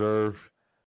 Federal Reserve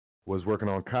was working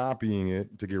on copying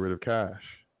it to get rid of cash.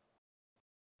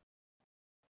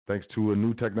 Thanks to a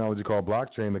new technology called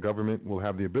blockchain, the government will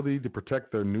have the ability to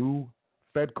protect their new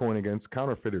Fed coin against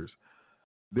counterfeiters.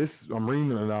 This, I'm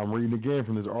reading again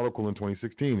from this article in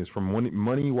 2016. It's from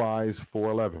MoneyWise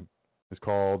 411. It's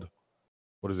called,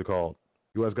 what is it called?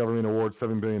 U.S. government awards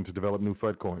 $7 billion to develop new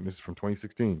Fed coin. This is from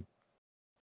 2016.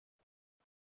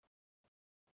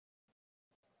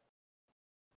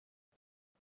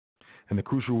 And the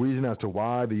crucial reason as to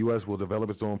why the U.S. will develop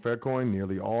its own Fed coin,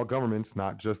 nearly all governments,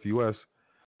 not just the U.S.,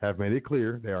 have made it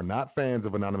clear they are not fans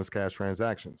of anonymous cash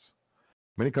transactions.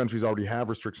 Many countries already have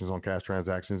restrictions on cash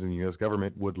transactions, and the U.S.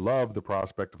 government would love the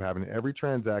prospect of having every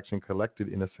transaction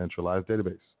collected in a centralized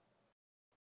database.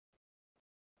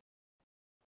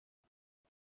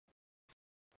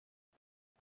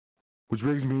 Which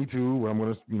brings me to what I'm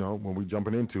going to, when we're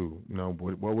jumping into,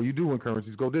 what will you do when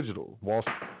currencies go digital?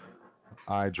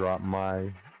 I drop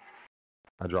my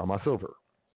silver.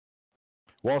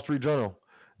 Wall Street Journal.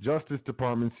 Justice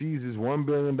Department seizes $1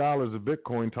 billion of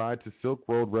Bitcoin tied to Silk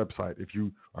Road website. If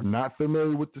you are not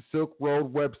familiar with the Silk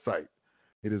Road website,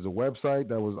 it is a website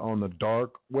that was on the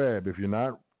dark web. If you're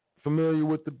not familiar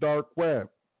with the dark web,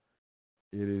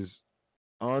 it is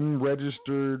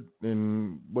unregistered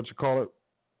and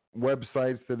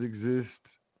websites that exist,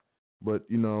 but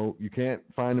you can't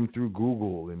find them through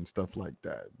Google and stuff like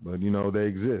that. But they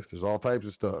exist. There's all types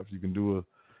of stuff. You can do a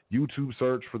YouTube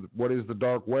search for what is the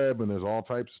dark web, and there's all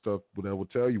types of stuff that will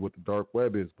tell you what the dark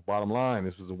web is. The bottom line,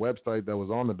 this was a website that was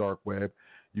on the dark web.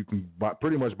 You can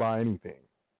pretty much buy anything,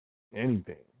 and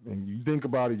you think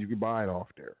about it, you can buy it off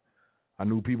there. I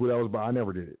knew people that I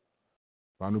never did it.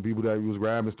 I knew people that was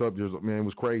grabbing stuff. It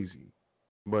was crazy.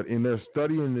 But in their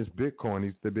studying this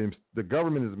Bitcoin, the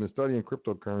government has been studying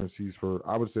cryptocurrencies for,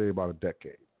 I would say, about a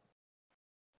decade.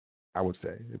 I would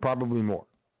say probably more.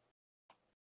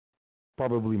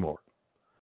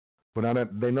 But now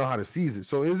that they know how to seize it,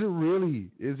 so is it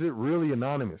really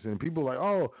anonymous? And people are like,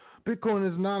 oh, Bitcoin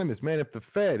is anonymous, man. If the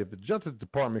Justice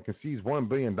Department can seize $1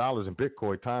 billion in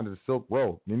Bitcoin tied to the Silk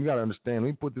Road, then you got to understand. Let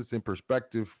me put this in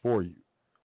perspective for you.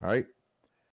 All right,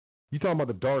 you talking about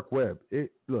the dark web?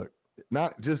 Look.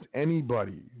 Not just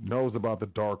anybody knows about the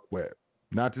dark web.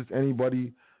 Not just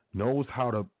anybody knows how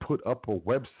to put up a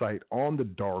website on the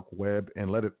dark web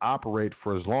and let it operate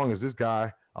for as long as this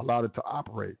guy allowed it to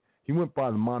operate. He went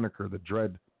by the moniker the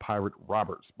Dread Pirate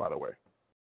Roberts, by the way.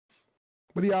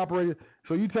 But he operated.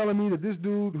 So you telling me that this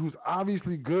dude who's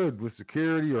obviously good with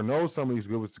security or knows somebody's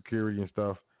good with security and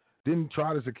stuff didn't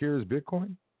try to secure his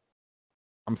Bitcoin?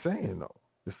 I'm saying, though.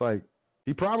 It's like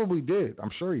he probably did.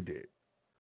 I'm sure he did.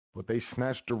 But they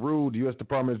snatched the rule. The U.S.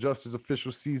 Department of Justice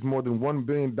officials seized more than $1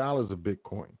 billion of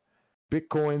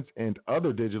Bitcoins and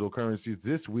other digital currencies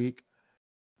this week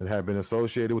that have been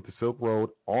associated with the Silk Road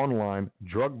online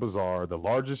drug bazaar, the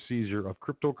largest seizure of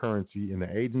cryptocurrency in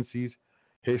the agency's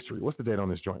history. What's the date on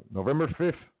this joint? November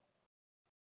 5th,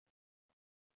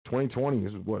 2020.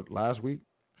 This is last week?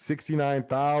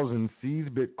 69,000 seized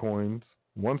Bitcoins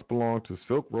once belonged to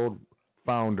Silk Road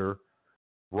founder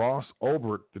Ross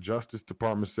Ulbricht, the Justice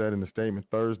Department said in a statement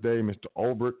Thursday. Mr.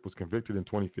 Ulbricht was convicted in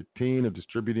 2015 of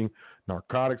distributing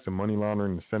narcotics and money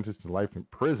laundering and sentenced to life in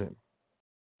prison.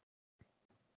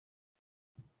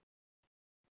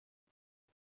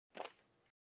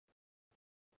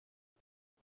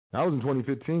 That was in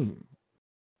 2015.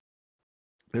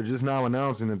 They're just now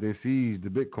announcing that they seized the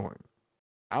Bitcoin.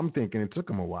 I'm thinking it took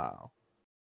them a while,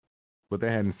 but they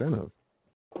had incentive.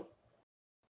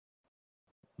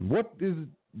 What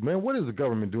is the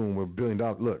government doing with $1 billion?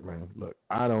 Look,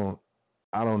 I don't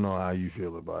know how you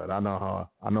feel about it. I know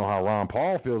how Ron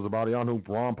Paul feels about it. Y'all know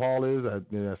who Ron Paul is?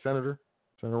 Senator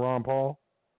Ron Paul.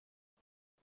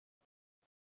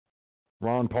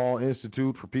 Ron Paul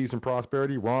Institute for Peace and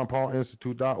Prosperity.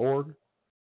 RonPaulInstitute.org.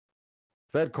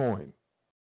 FedCoin.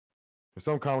 If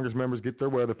some Congress members get their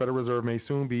way, the Federal Reserve may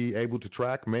soon be able to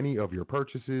track many of your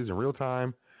purchases in real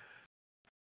time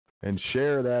and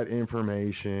share that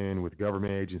information with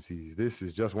government agencies. This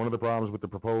is just one of the problems with the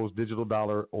proposed digital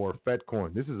dollar or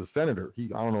FedCoin. This is a senator. I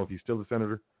don't know if he's still a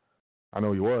senator, I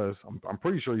know he was. I'm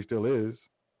pretty sure he still is.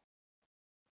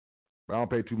 But I don't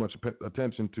pay too much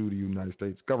attention to the United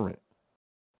States government.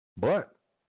 But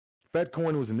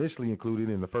FedCoin was initially included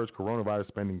in the first coronavirus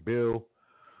spending bill.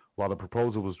 While the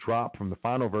proposal was dropped from the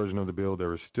final version of the bill,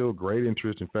 there is still great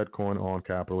interest in FedCoin on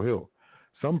Capitol Hill.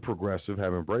 Some progressives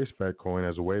have embraced FedCoin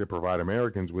as a way to provide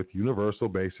Americans with universal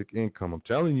basic income. I'm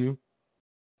telling you,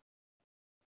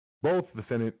 both the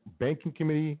Senate Banking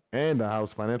Committee and the House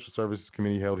Financial Services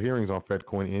Committee held hearings on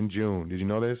FedCoin in June. Did you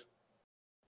know this?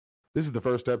 This is the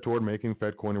first step toward making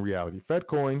FedCoin a reality.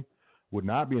 FedCoin would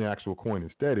not be an actual coin.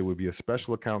 Instead, it would be a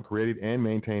special account created and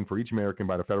maintained for each American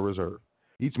by the Federal Reserve.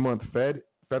 Each month,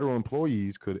 federal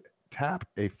employees could tap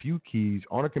a few keys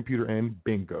on a computer and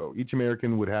bingo. Each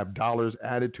American would have dollars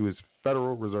added to his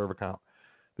Federal Reserve account.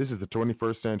 This is the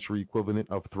 21st century equivalent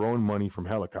of throwing money from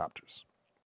helicopters.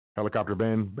 Helicopter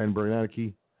Ben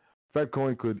Bernanke.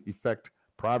 FedCoin could affect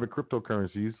private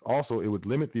cryptocurrencies. Also, it would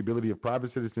limit the ability of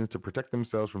private citizens to protect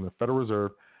themselves from the Federal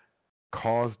Reserve,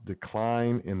 cause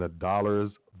decline in the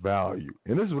dollar's value.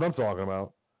 And this is what I'm talking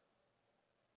about.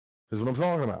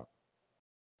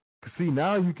 See,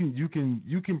 now you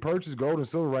can purchase gold and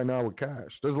silver right now with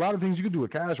cash. There's a lot of things you can do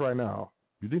with cash right now.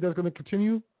 You think that's going to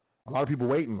continue? A lot of people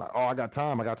waiting like, oh, I got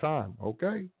time.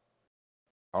 Okay.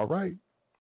 All right.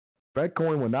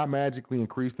 FedCoin will not magically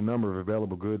increase the number of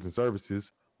available goods and services.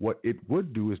 What it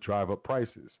would do is drive up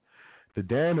prices. The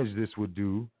damage this would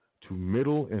do to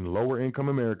middle and lower income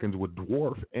Americans would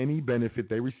dwarf any benefit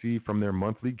they receive from their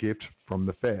monthly gift from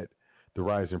the Fed. The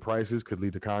rise in prices could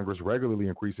lead to Congress regularly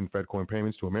increasing FedCoin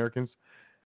payments to Americans.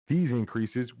 These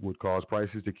increases would cause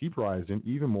prices to keep rising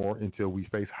even more until we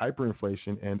face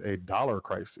hyperinflation and a dollar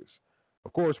crisis.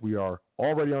 Of course, we are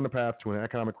already on the path to an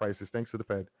economic crisis thanks to the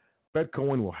Fed.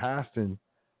 FedCoin will hasten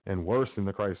and worsen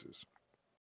the crisis.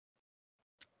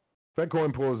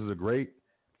 FedCoin poses a great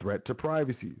threat to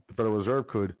privacy. The Federal Reserve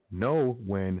could know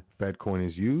when FedCoin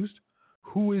is used,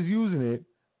 who is using it,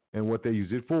 and what they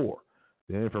use it for.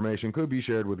 The information could be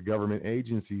shared with government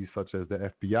agencies such as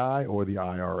the FBI or the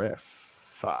IRS.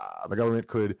 The government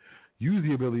could use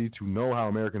the ability to know how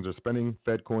Americans are spending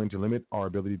FedCoin to limit our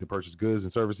ability to purchase goods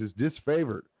and services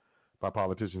disfavored by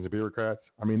politicians and bureaucrats.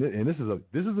 I mean, and this is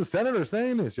a senator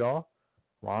saying this, y'all.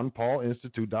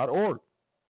 RonPaulInstitute.org.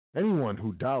 Anyone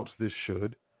who doubts this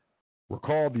should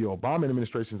recall the Obama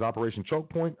administration's Operation Choke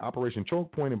Point. Operation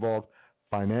Choke Point involved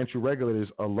financial regulators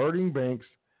alerting banks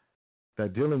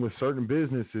that dealing with certain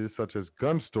businesses, such as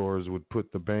gun stores, would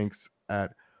put the banks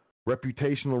at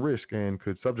reputational risk and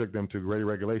could subject them to greater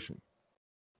regulation.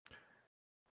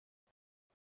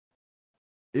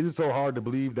 Is it so hard to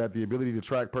believe that the ability to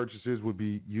track purchases would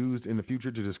be used in the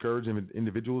future to discourage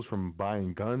individuals from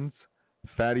buying guns,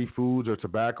 fatty foods, or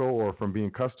tobacco, or from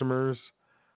being customers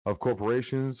of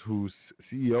corporations whose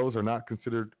CEOs are not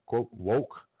considered, quote,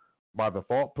 woke by the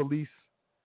thought police?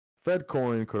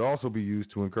 FedCoin could also be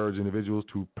used to encourage individuals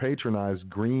to patronize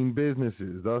green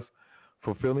businesses, thus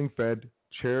fulfilling Fed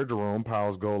Chair Jerome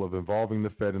Powell's goal of involving the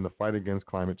Fed in the fight against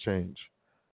climate change.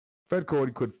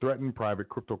 FedCoin could threaten private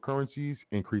cryptocurrencies,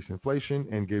 increase inflation,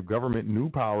 and give government new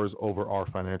powers over our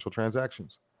financial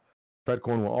transactions.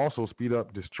 FedCoin will also speed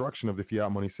up destruction of the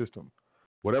fiat money system.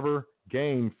 Whatever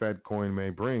gain FedCoin may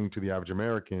bring to the average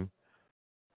American,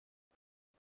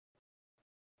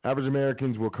 average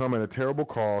Americans will come at a terrible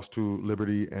cost to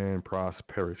liberty and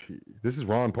prosperity. This is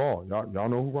Ron Paul. Y'all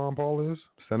know who Ron Paul is?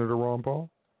 Senator Ron Paul?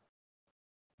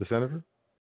 The senator?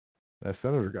 That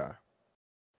senator guy.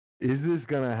 Is this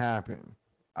going to happen?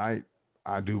 I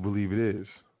do believe it is.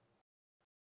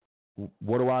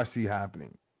 What do I see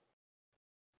happening?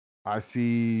 I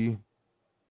see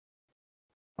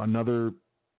another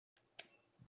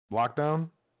lockdown,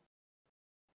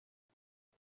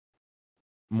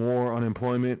 more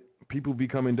unemployment, people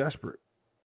becoming desperate,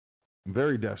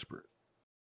 very desperate,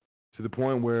 to the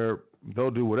point where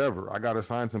they'll do whatever. I got to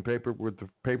sign some paperwork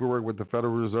with the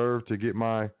Federal Reserve to get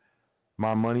my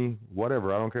money,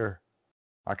 whatever. I don't care.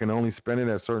 I can only spend it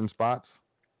at certain spots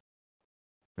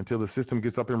until the system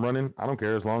gets up and running. I don't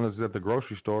care as long as it's at the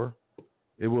grocery store.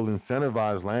 It will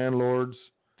incentivize landlords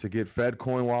to get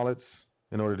FedCoin wallets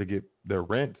in order to get their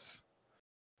rents.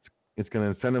 It's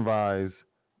going to incentivize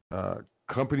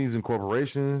companies and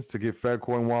corporations to get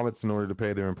FedCoin wallets in order to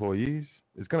pay their employees.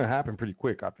 It's going to happen pretty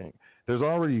quick, I think. There's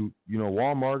already,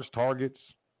 Walmarts, Targets,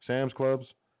 Sam's Clubs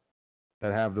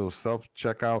that have those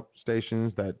self-checkout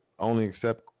stations that only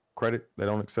accept credit. They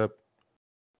don't accept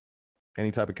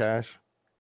any type of cash.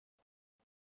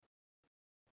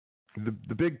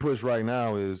 The big push right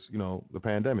now is, the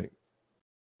pandemic.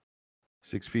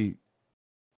 6 feet.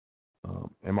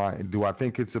 Do I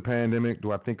think it's a pandemic?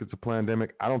 Do I think it's a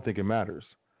pandemic? I don't think it matters.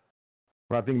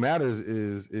 What I think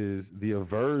matters is the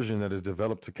aversion that is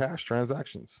developed to cash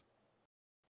transactions.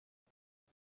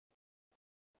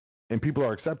 And people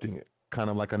are accepting it, kind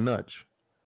of like a nudge.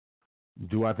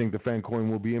 Do I think the Fed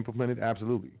coin will be implemented?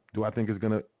 Absolutely. Do I think it's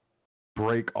going to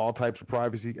break all types of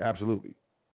privacy? Absolutely.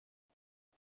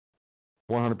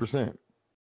 100%.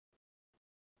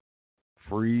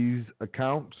 Freeze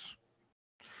accounts.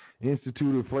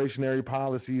 Institute inflationary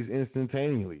policies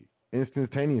instantaneously.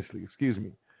 Excuse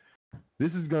me.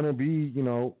 This is going to be,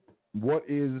 what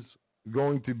is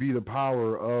going to be the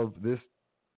power of this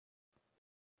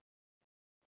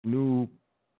new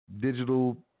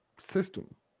digital system.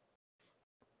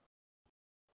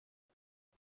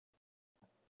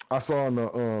 I saw in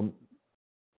the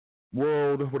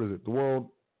World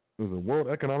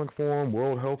Economic Forum,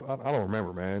 World Health, I don't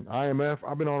remember, man. IMF,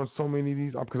 I've been on so many of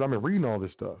these because I've been reading all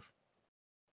this stuff.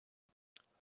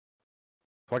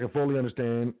 So I can fully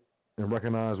understand and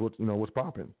recognize what's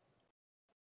popping.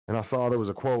 And I saw there was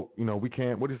a quote, we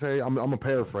can't, what did he say? I'm going to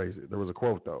paraphrase it. There was a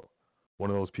quote, though. One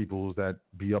of those people that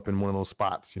be up in one of those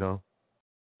spots, with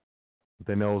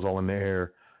their nose all in the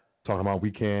air, talking about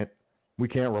we can't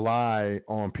rely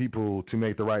on people to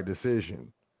make the right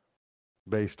decision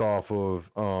based off of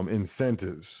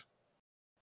incentives.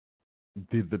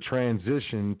 The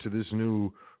transition to this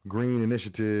new green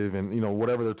initiative and,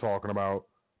 whatever they're talking about,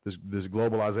 this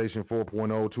globalization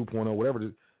 4.0, 2.0, whatever it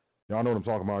is, y'all know what I'm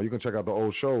talking about. You can check out the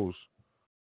old shows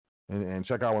and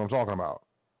check out what I'm talking about.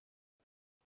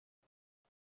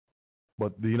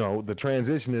 But the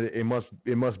transition,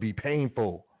 it must be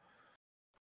painful.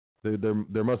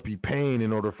 There must be pain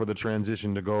in order for the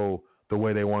transition to go the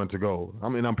way they want it to go. I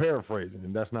mean, I'm paraphrasing,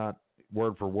 and that's not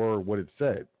word for word what it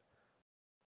said.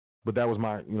 But that was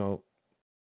my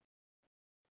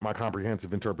my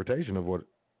comprehensive interpretation of what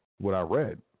I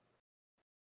read.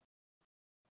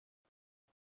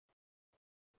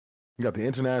 You got the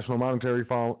International Monetary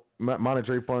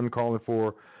Fund calling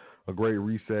for a great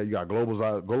reset. You got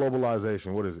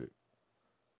globalization. What is it?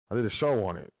 I did a show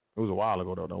on it. It was a while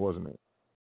ago, though, wasn't it?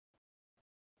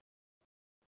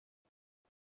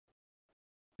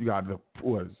 You got the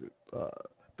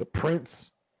Prince,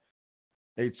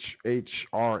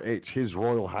 HRH, His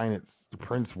Royal Highness,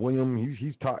 Prince William.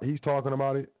 He's talking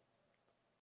about it,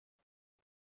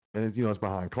 and it's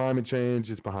behind climate change.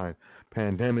 It's behind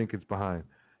pandemic. It's behind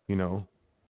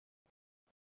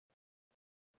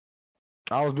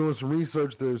I was doing some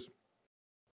research. There's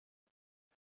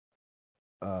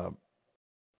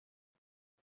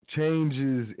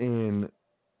changes in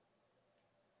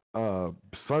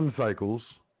sun cycles,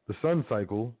 the sun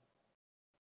cycle,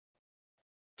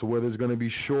 to where there's going to be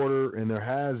shorter, and there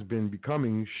has been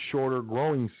becoming shorter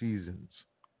growing seasons.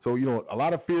 So, a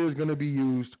lot of fear is going to be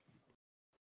used,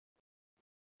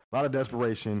 a lot of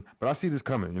desperation, but I see this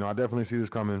coming. I definitely see this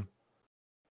coming.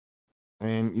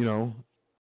 And,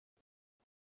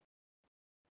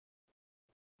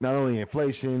 not only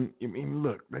inflation,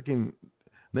 look, then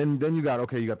you got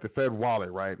the Fed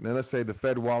wallet, right? Now let's say the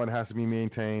Fed wallet has to be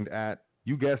maintained at,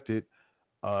 you guessed it,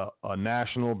 a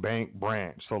national bank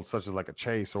branch, so such as like a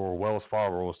Chase or a Wells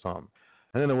Fargo or something.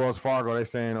 And then the Wells Fargo, they're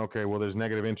saying, okay, well, there's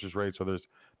negative interest rates, so there's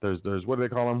what do they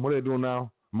call them? What are they doing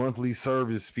now? Monthly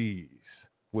service fees,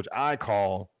 which I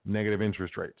call negative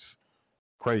interest rates.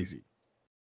 Crazy.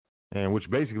 And which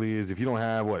basically is if you don't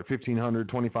have $1,500,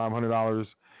 $2,500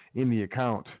 in the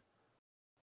account,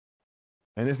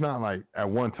 and it's not like at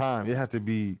one time, it has to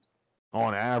be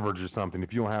on average or something.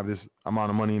 If you don't have this amount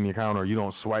of money in the account, or you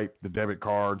don't swipe the debit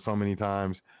card so many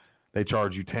times, they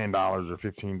charge you $10 or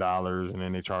 $15, and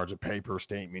then they charge a paper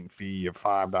statement fee of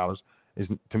 $5.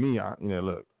 To me,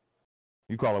 look,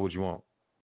 you call it what you want.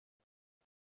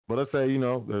 But let's say,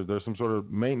 there's some sort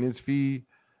of maintenance fee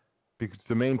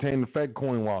to maintain the Fed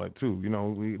coin wallet too.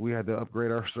 We had to upgrade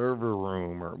our server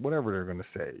room or whatever they're going to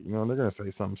say. They're going to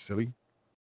say something silly.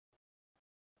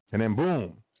 And then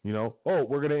boom,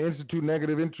 we're going to institute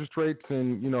negative interest rates,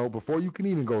 and, before you can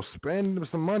even go spend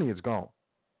some money, it's gone.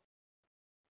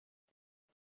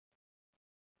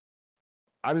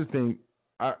 I just think,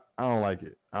 I don't like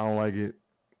it. I don't like it.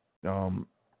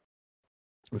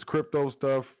 This crypto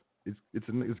stuff,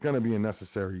 it's going to be a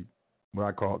necessary, what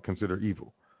I consider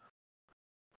evil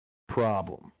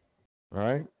problem. All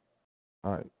right?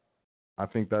 All right. I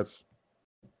think that's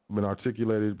been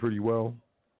articulated pretty well.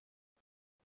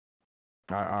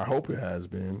 I hope it has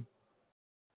been.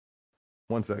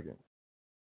 One second.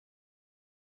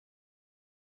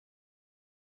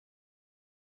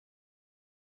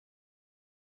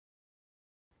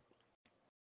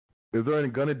 Is there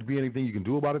going to be anything you can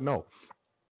do about it? No.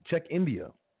 Check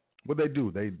India. What they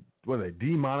do? They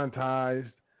demonetized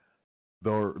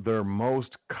their most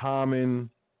common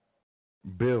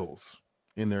bills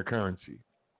in their currency.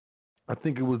 I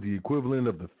think it was the equivalent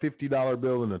of the $50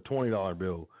 bill and the $20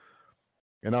 bill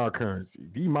in our currency.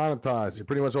 Demonetized it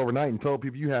pretty much overnight and told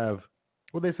people you have,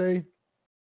 what they say?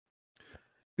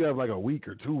 You have like a week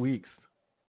or 2 weeks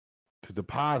to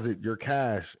deposit your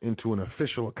cash into an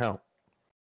official account.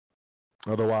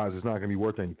 Otherwise, it's not going to be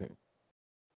worth anything.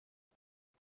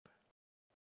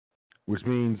 Which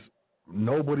means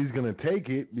nobody's going to take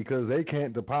it because they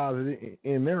can't deposit it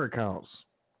in their accounts.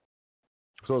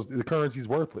 So the currency's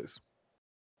worthless.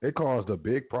 It caused a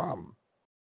big problem.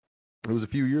 It was a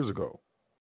few years ago.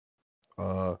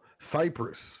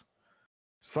 Cyprus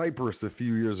a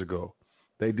few years ago.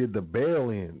 They did the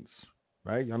bail-ins,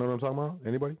 right? Y'all know what I'm talking about?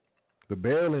 Anybody? The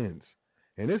bail-ins.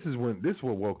 And this is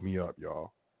what woke me up,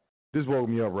 y'all. This woke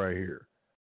me up right here.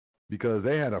 Because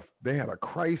they had a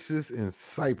crisis in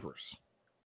Cyprus.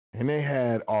 And they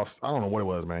had, I don't know what it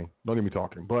was, man. Don't get me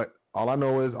talking. But all I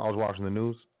know is I was watching the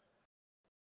news.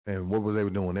 And what was they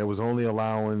doing? They was only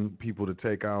allowing people to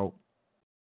take out,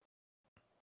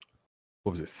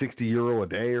 what was it, 60 euro a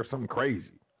day or something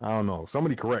crazy. I don't know.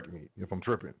 Somebody correct me if I'm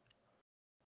tripping.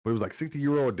 But it was like 60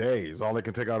 euro a day is all they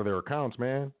can take out of their accounts,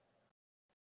 man.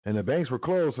 And the banks were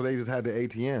closed, so they just had the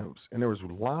ATMs. And there was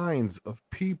lines of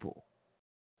people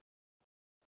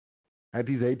at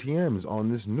these ATMs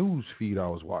on this news feed I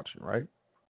was watching, right?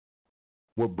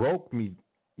 What broke me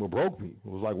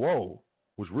was like, whoa,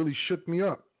 which really shook me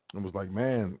up. And was like,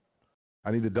 man,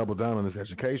 I need to double down on this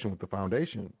education with the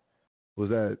foundation. Was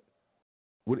that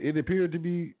what it appeared to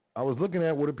be? I was looking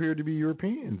at what appeared to be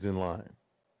Europeans in line.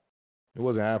 It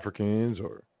wasn't Africans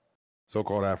or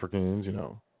so-called Africans, you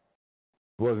know.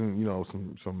 It wasn't, you know,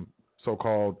 some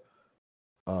so-called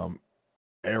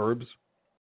Arabs.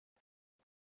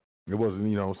 It wasn't,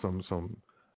 you know, some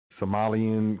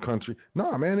Somalian country.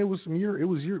 No, man, it was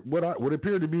what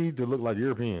appeared to be to look like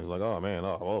Europeans. Like, oh man,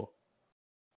 oh.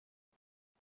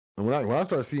 And when I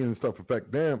started seeing stuff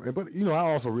affect them, but you know,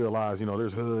 I also realized, you know,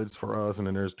 there's hoods for us, and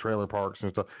then there's trailer parks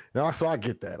and stuff. Now, so I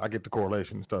get that. I get the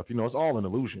correlation and stuff. You know, it's all an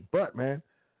illusion. But man,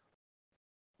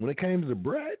 when it came to the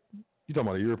bread, you talking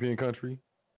about a European country?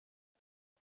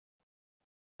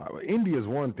 India's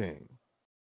one thing.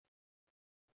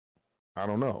 I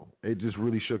don't know. It just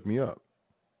really shook me up.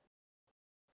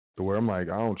 To where I'm like,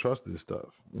 I don't trust this stuff.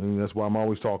 And that's why I'm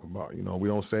always talking about, you know, we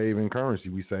don't save in currency.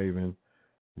 We save in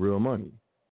real money.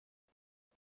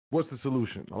 What's the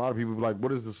solution? A lot of people are like,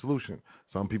 what is the solution?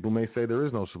 Some people may say there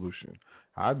is no solution.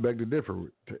 I beg to differ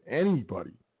to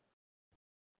anybody.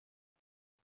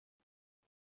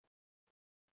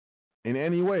 In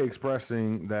any way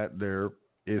expressing that there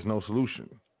is no solution.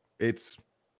 It's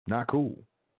not cool.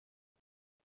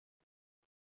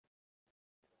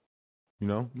 You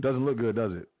know, it doesn't look good,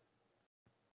 does it?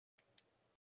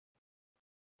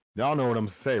 Y'all know what I'm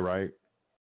going to say, right?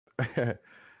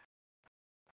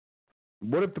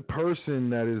 What if the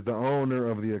person that is the owner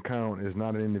of the account is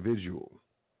not an individual?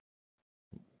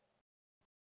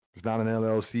 It's not an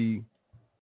LLC.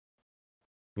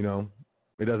 You know,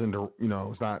 it doesn't, you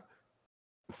know, it's not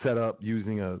set up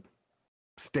using a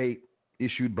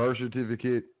state-issued birth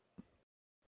certificate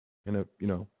and a, you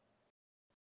know,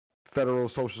 federal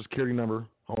social security number,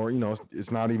 or, you know, it's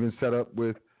not even set up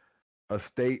with a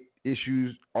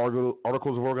state-issued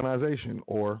articles of organization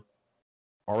or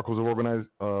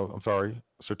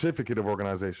certificate of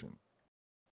organization,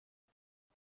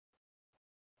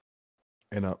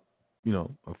 and a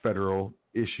federal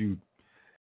issued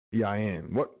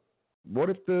EIN. What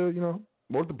if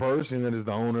the person that is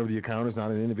the owner of the account is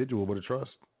not an individual but a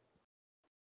trust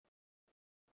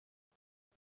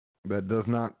that does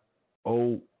not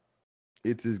owe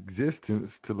its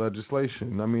existence to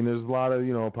legislation? I mean, there's a lot of,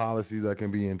 you know, policies that can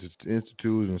be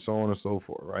instituted and so on and so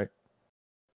forth, right?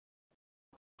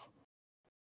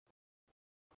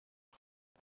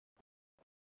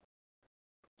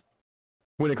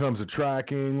 When it comes to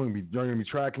tracking, you're going to be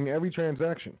tracking every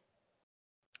transaction.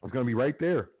 It's going to be right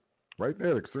there. Right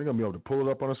there. They're going to be able to pull it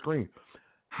up on a screen.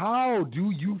 How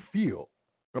do you feel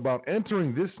about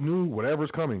entering this new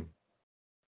whatever's coming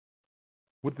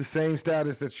with the same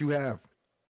status that you have?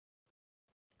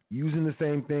 Using the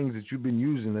same things that you've been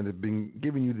using that have been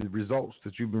giving you the results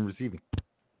that you've been receiving.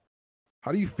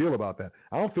 How do you feel about that?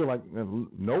 I don't feel like,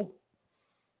 nope.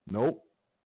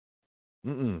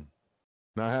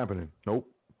 Not happening. Nope.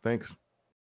 Thanks.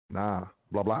 Nah.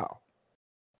 Blah, blah.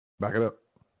 Back it up.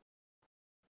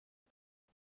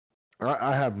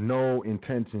 I have no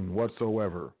intention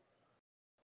whatsoever.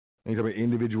 Any type of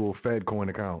individual Fed coin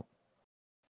account.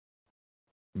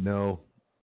 No.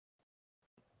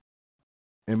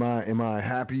 Am I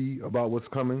happy about what's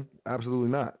coming? Absolutely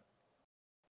not.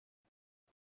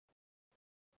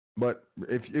 But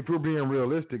if we're being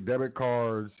realistic, debit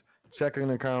cards, checking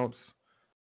accounts,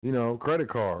 credit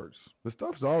cards, the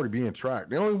stuff's already being tracked.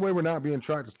 The only way we're not being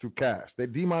tracked is through cash. They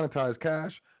demonetize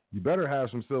cash. You better have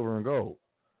some silver and gold.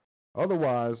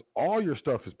 Otherwise, all your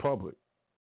stuff is public.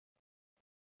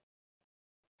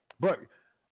 But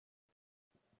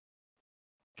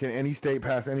can any state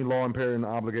pass any law impairing the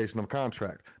obligation of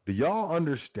contract? Do y'all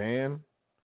understand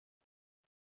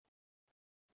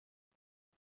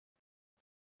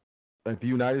that the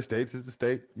United States is the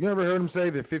state? You ever heard them say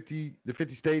the 50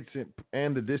 states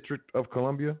and the District of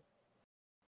Columbia?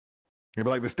 It'd be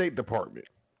like the State Department.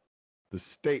 The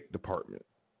State Department.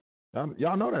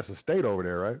 Y'all know that's a state over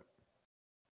there, right?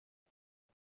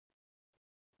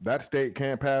 That state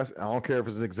can't pass. I don't care if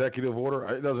it's an executive order.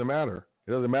 It doesn't matter.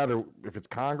 It doesn't matter if it's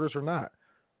Congress or not.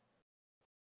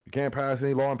 You can't pass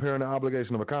any law impairing the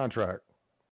obligation of a contract.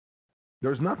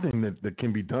 There's nothing that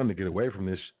can be done to get away from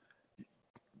this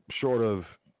short of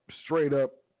straight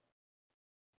up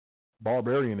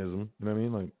barbarianism. You know what I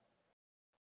mean? Like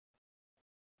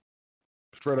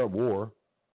straight up war.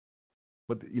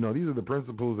 But, these are the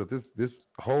principles that this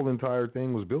whole entire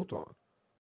thing was built on.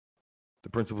 The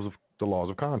principles of the laws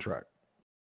of contract.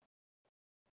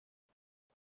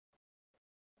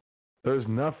 There's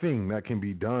nothing that can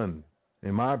be done,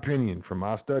 in my opinion, from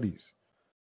my studies,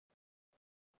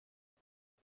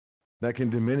 that can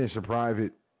diminish a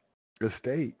private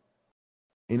estate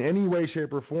in any way,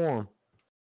 shape, or form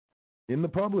in the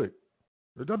public.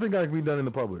 There's nothing that can be done in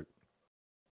the public.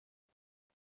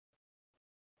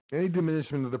 Any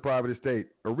diminishment of the private estate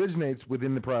originates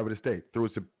within the private estate through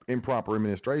its improper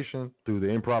administration, through the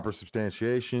improper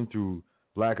substantiation, through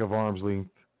lack of arm's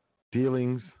length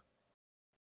dealings,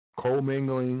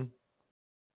 commingling,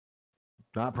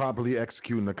 not properly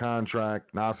executing the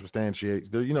contract, not substantiate.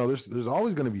 There's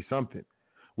always going to be something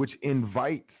which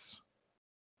invites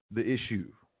the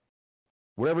issue.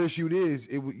 Whatever issue it is,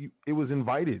 it was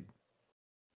invited.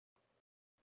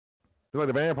 They're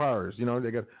like the vampires,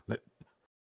 they got.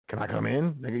 Can I come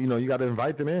in? You got to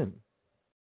invite them in.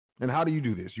 And how do you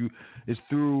do this? It's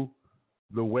through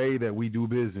the way that we do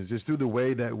business. It's through the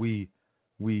way that we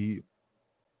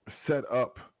set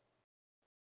up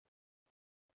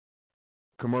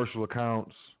commercial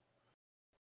accounts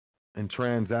and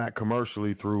transact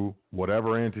commercially through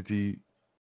whatever entity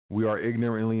we are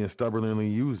ignorantly and stubbornly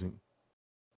using.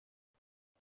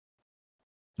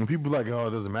 And people are like, oh,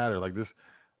 it doesn't matter. Like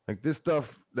this stuff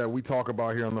that we talk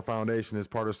about here on the foundation is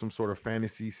part of some sort of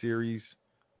fantasy series,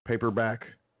 paperback,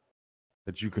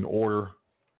 that you can order.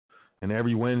 And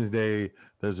every Wednesday,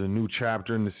 there's a new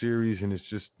chapter in the series, and it's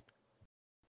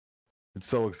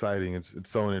so exciting. It's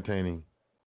so entertaining.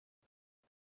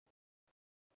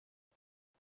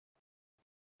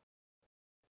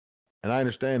 And I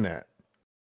understand that.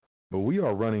 But we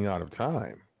are running out of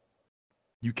time.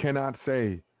 You cannot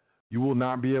say, you will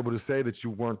not be able to say that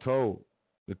you weren't told.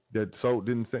 That so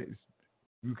didn't say.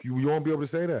 You won't be able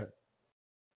to say that.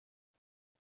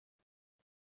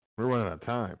 We're running out of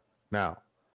time. Now,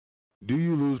 do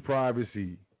you lose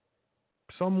privacy?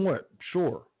 Somewhat,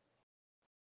 sure.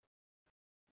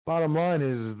 Bottom line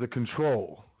is the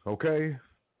control, okay?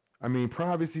 I mean,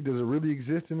 privacy, does it really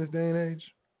exist in this day and age?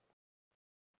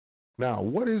 Now,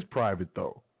 what is private,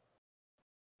 though?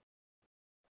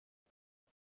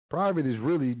 Private is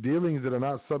really dealings that are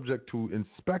not subject to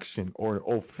inspection or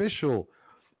official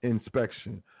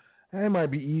inspection. And it might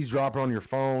be eavesdropping on your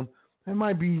phone. It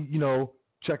might be,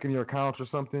 checking your accounts or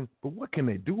something. But what can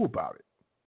they do about it?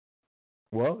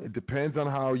 Well, it depends on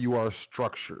how you are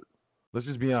structured. Let's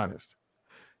just be honest.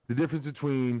 The difference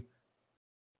between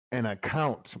an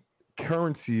account,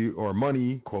 currency or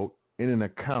money, quote, in an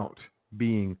account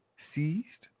being seized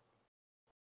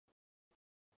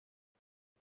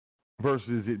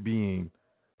versus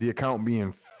the account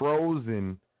being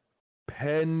frozen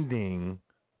pending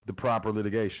the proper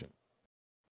litigation.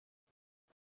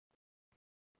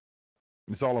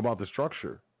 It's all about the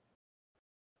structure.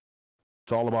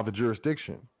 It's all about the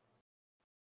jurisdiction.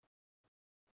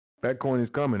 That coin is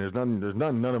coming. There's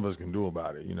nothing none of us can do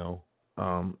about it,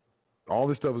 All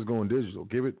this stuff is going digital.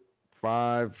 Give it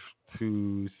 5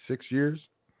 to 6 years,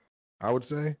 I would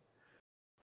say.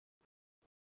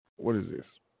 What is this?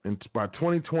 And by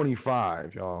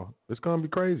 2025, y'all, it's going to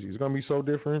be crazy. It's going to be so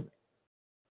different.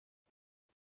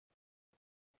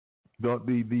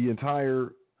 The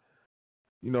entire,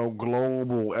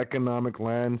 global economic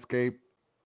landscape.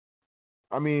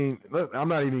 I mean, I'm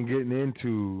not even getting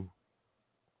into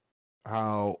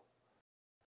how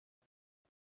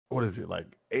what is it, like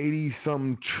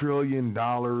 $80-some trillion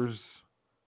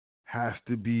has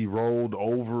to be rolled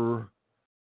over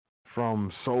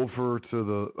from SOFR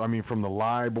from the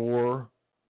LIBOR,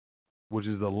 which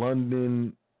is the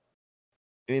London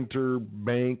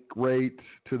interbank rate,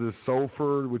 to the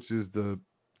SOFR, which is the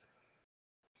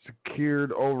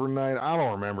secured overnight. I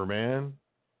don't remember, man.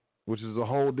 Which is a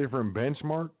whole different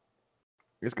benchmark.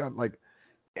 It's got like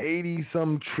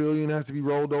 80-some trillion has to be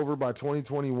rolled over by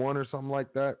 2021 or something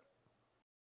like that.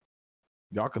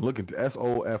 Y'all can look into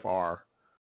SOFR.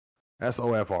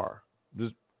 SOFR.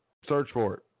 Just search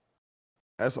for it.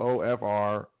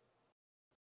 SOFR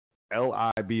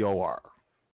LIBOR.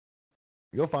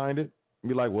 You'll find it.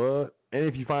 Be like, what? And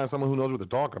if you find someone who knows what they're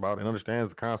talking about and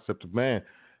understands the concept of, man,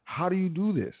 how do you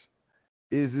do this?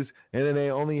 Is this, and then they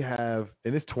only have,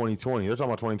 and it's 2020. They're talking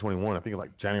about 2021. I think it's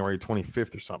like January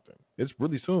 25th or something. It's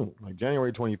really soon. Like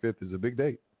January 25th is a big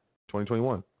date.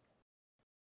 2021.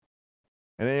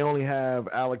 And they only have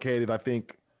allocated, I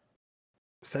think,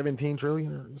 17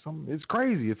 trillion or something. It's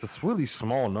crazy. It's a really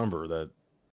small number that,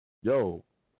 yo,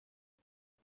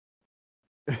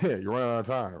 you're running out of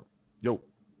time. Yo,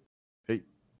 hey,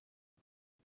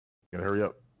 gotta hurry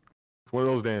up. It's one of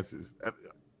those dances.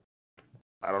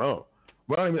 I don't know.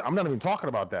 But I'm not even talking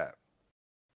about that.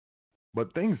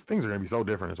 But things are going to be so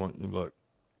different. Look,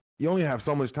 you only have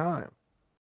so much time.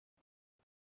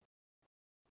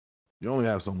 You only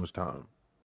have so much time.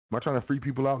 Am I trying to freak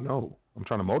people out? No. I'm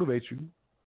trying to motivate you.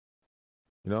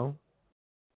 You know?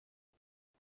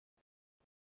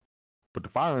 Put the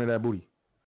fire into that booty.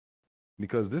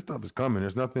 Because this stuff is coming.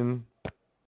 There's nothing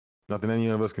any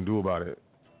of us can do about it.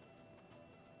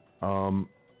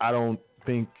 I don't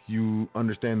think you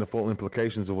understand the full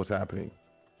implications of what's happening.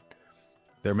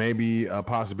 There may be a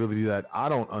possibility that I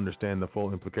don't understand the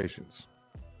full implications.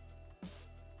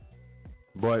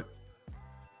 But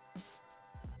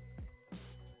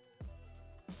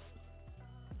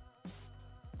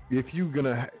if you're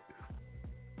gonna,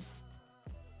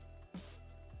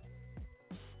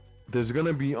 there's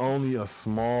gonna be only a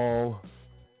small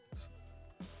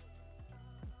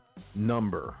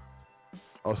number,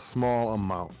 a small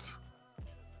amount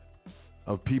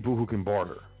of people who can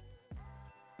barter.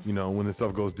 You know, when the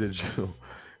stuff goes digital,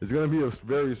 it's going to be a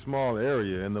very small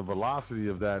area, and the velocity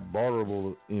of that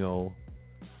barterable,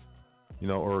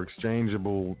 or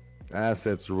exchangeable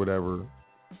assets or whatever,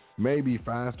 may be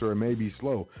faster or may be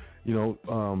slow.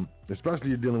 Especially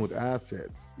you're dealing with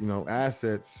assets.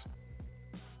 Assets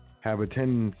have a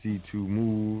tendency to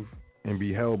move and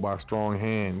be held by strong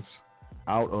hands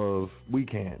out of weak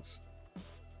hands.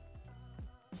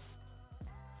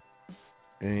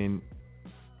 And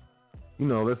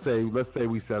let's say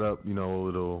we set up, a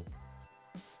little,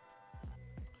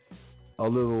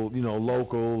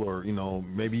 local or,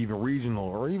 maybe even regional,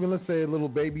 or even let's say a little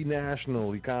baby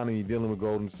national economy dealing with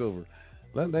gold and silver.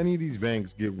 Let any of these banks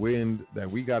get wind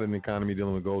that we got an economy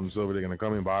dealing with gold and silver. They're going to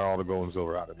come and buy all the gold and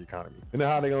silver out of the economy. And then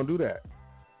how are they going to do that?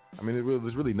 I mean,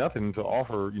 there's really nothing to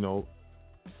offer,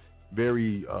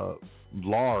 very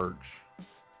large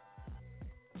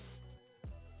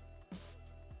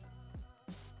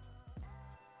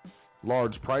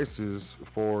prices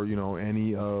for,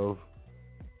 any of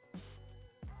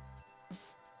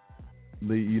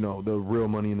the, the real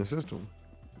money in the system.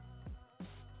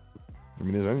 I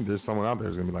mean, there's someone out there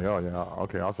who's going to be like, oh, yeah,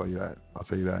 okay, I'll sell you that.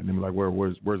 And then be like,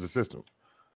 where's the system?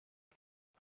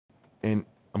 And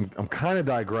I'm kind of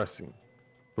digressing.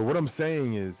 But what I'm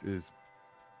saying is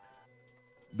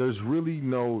there's really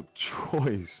no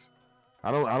choice. I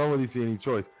don't really see any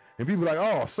choice. And people are like,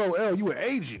 oh, so L, you an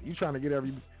agent. You trying to get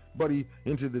everybody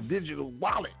into the digital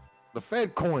wallet, the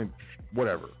Fed coin,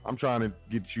 whatever. I'm trying to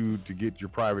get you to get your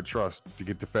private trust to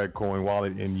get the Fed coin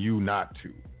wallet and you not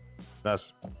to.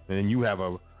 And you have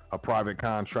a private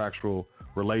contractual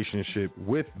relationship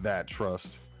with that trust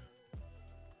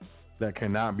that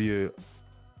cannot be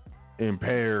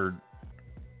impaired,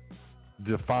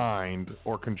 defined,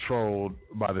 or controlled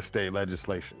by the state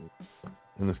legislation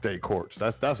and the state courts.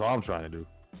 That's all I'm trying to do.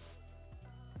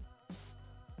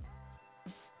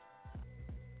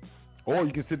 Or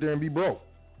you can sit there and be broke.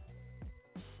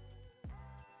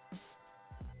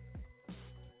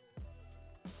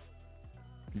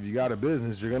 If you got a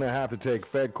business, you're going to have to take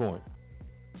Fed coin.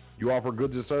 You offer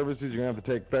goods or services, you're going to have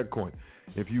to take Fed coin.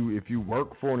 If you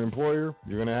work for an employer,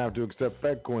 you're going to have to accept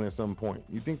Fed coin at some point.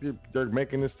 You think they're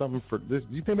making this something for this?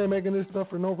 You think they're making this stuff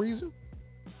for no reason?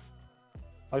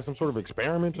 Like some sort of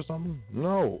experiment or something?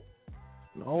 No.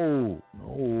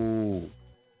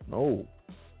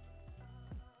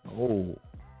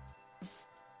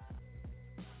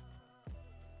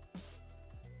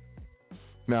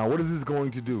 Now, what is this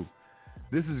going to do?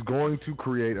 This is going to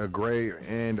create a gray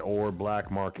and or black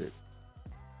market.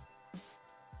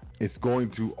 It's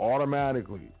going to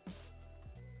automatically,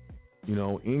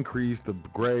 increase the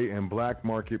gray and black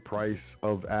market price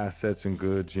of assets and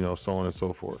goods, so on and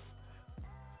so forth.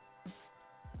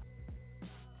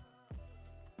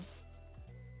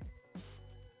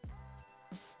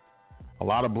 A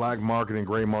lot of black market and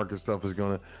gray market stuff is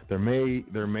there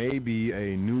may be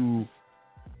a new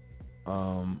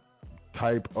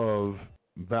type of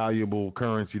valuable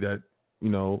currency that,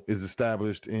 is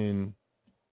established in,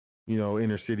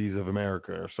 inner cities of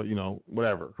America, or so,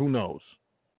 whatever. Who knows?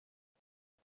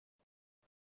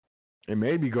 It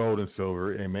may be gold and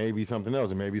silver. It may be something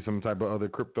else. It may be some type of other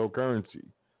cryptocurrency,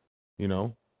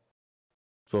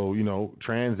 So,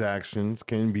 transactions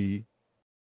can be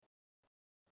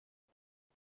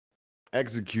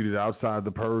executed outside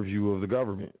the purview of the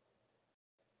government.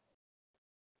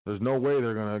 There's no way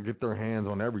they're going to get their hands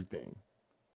on everything.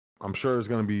 I'm sure it's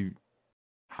going to be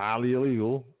highly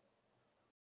illegal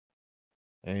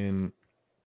and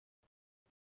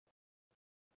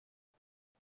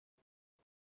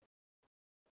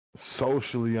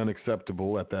socially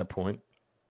unacceptable at that point.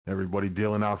 Everybody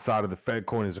dealing outside of the Fed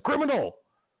coin is a criminal.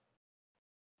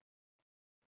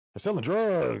 They're selling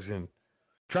drugs and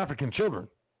trafficking children.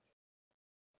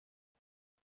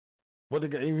 What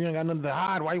if you ain't got nothing to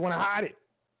hide? Why you want to hide it?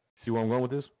 See where I'm going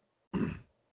with this?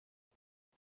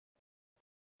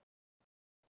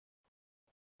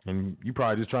 And you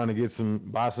probably just trying to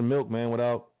buy some milk, man,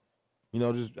 without,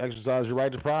 just exercise your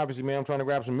right to privacy, man. I'm trying to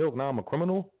grab some milk. Now I'm a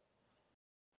criminal.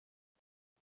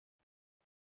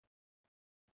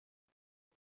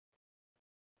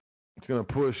 It's going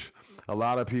to push a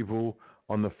lot of people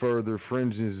on the further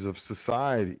fringes of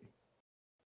society.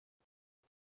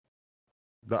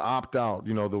 The opt-out,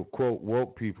 the quote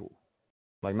woke people.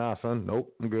 Like, nah, son,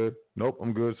 nope, I'm good. Nope,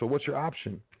 I'm good. So what's your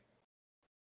option?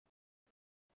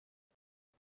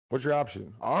 What's your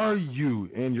option? Are you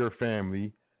and your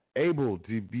family able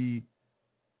to be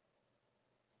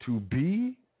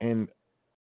and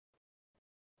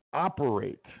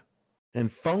operate and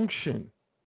function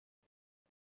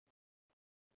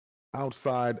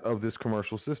outside of this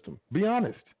commercial system? Be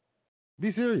honest.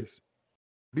 Be serious.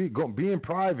 Being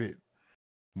private.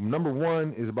 Number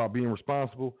one is about being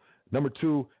responsible. Number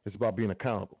two is about being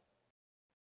accountable.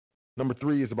 Number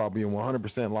three is about being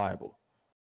 100% liable.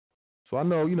 So I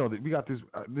know, that we got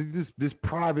this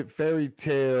private fairy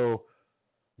tale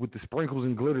with the sprinkles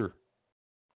and glitter.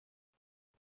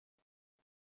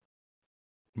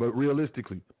 But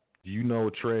realistically, do you know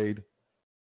a trade?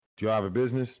 Do you have a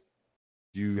business?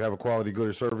 Do you have a quality good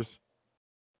or service?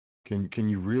 Can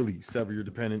you really sever your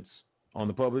dependence on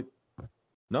the public?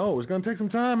 No, it's going to take some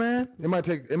time, man. It might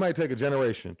take a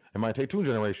generation. It might take 2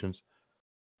 generations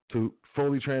to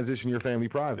fully transition your family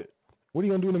private. What are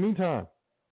you going to do in the meantime?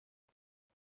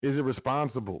 Is it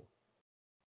responsible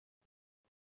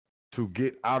to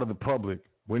get out of the public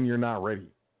when you're not ready?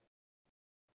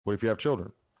 What if you have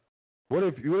children? What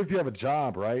if you have a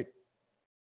job, right?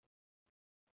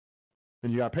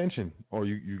 And you got pension or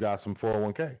you got some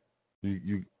 401k?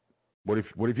 What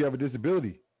if you have a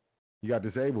disability? You got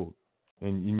disabled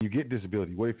and you get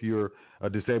disability. What if you're a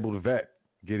disabled vet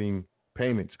getting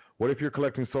payments? What if you're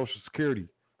collecting Social Security?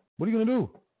 What are you going to do?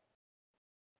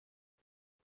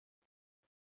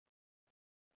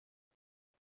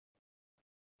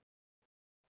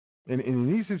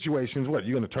 In these situations, what,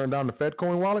 you going to turn down the Fed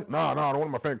coin wallet? No, I don't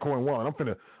want my Fed coin wallet.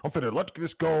 I'm finna let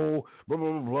this go, blah,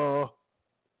 blah, blah, blah.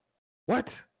 What?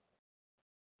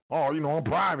 Oh, I'm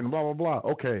private, blah, blah,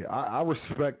 blah. Okay, I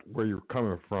respect where you're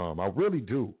coming from. I really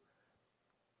do.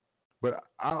 But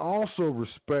I also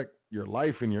respect your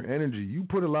life and your energy. You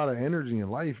put a lot of energy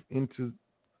and life into,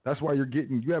 that's why you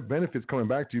have benefits coming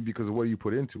back to you because of what you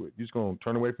put into it. You're just going to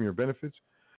turn away from your benefits?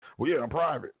 Well, yeah, I'm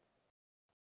private.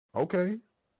 Okay.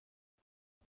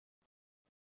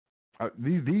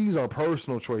 These are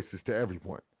personal choices to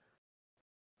everyone.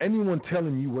 Anyone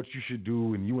telling you what you should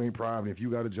do and you ain't private, if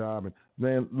you got a job, and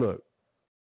man, look,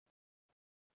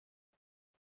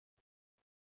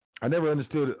 I never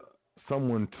understood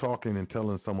someone talking and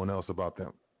telling someone else about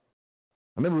them.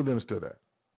 I never really understood that.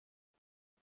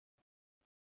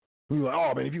 You're like,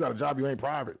 oh man, if you got a job, you ain't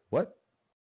private. What?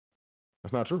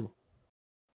 That's not true.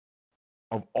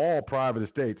 Of all private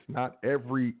estates, not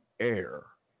every heir,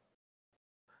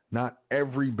 not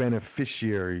every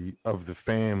beneficiary of the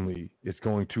family is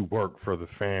going to work for the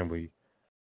family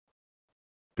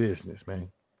business, man.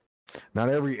 Not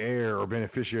every heir or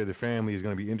beneficiary of the family is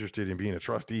going to be interested in being a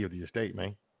trustee of the estate,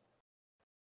 man.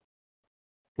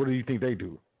 What do you think they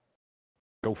do?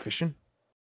 Go fishing?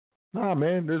 Nah,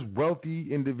 man, there's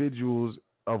wealthy individuals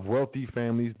of wealthy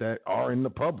families that are in the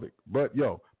public. But,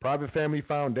 private family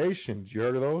foundations, you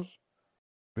heard of those?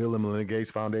 Bill and Melinda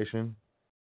Gates Foundation,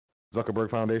 Zuckerberg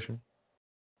Foundation.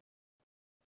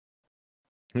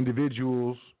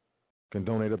 Individuals can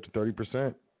donate up to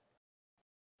 30%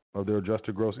 of their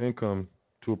adjusted gross income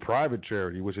to a private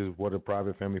charity, which is what a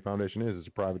private family foundation is. It's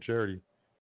a private charity.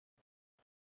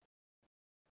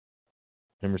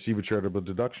 And receive a charitable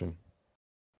deduction.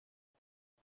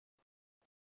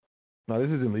 Now, this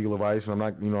isn't legal advice, and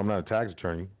I'm not a tax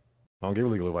attorney. I don't give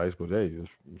legal advice, but hey,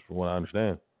 it's from what I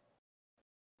understand.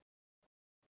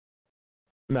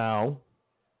 Now,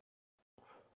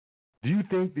 do you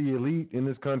think the elite in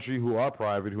this country who are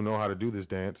private, who know how to do this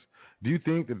dance, do you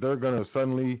think that they're going to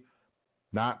suddenly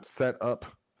not set up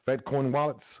FedCoin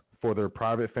wallets for their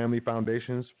private family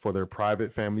foundations, for their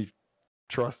private family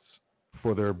trusts,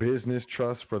 for their business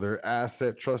trusts, for their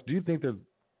asset trusts? Do you think they're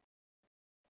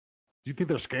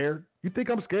scared? You think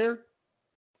I'm scared?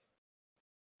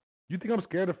 You think I'm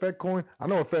scared of FedCoin? I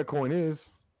know what FedCoin is.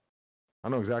 I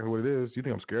know exactly what it is. Do you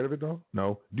think I'm scared of it, though?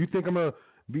 No. Do you think I'm going to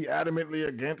be adamantly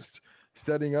against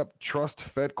setting up trust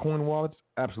FedCoin wallets?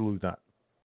 Absolutely not.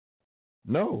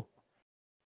 No.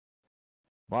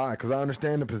 Why? Because I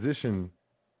understand the position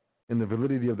and the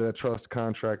validity of that trust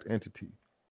contract entity.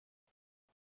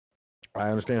 I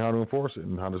understand how to enforce it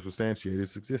and how to substantiate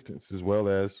its existence, as well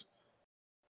as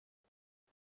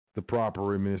the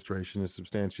proper administration and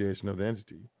substantiation of the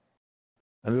entity.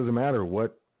 And it doesn't matter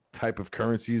what type of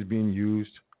currency is being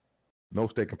used. No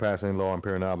state can pass any law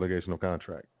impairing the obligation of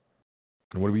contract.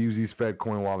 And what do we use these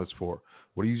FedCoin wallets for?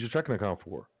 What do you use your checking account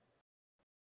for?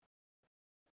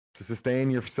 To sustain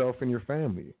yourself and your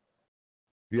family.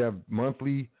 You have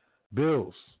monthly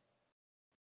bills,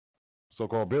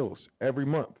 so-called bills, every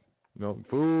month.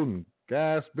 Food and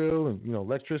gas bill and,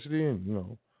 electricity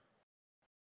and,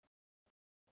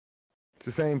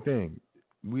 it's the same thing.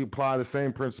 We apply the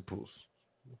same principles.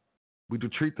 We do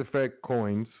treat the Fed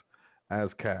coins as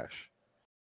cash.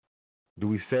 Do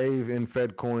we save in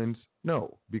Fed coins?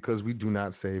 No, because we do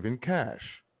not save in cash.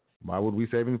 Why would we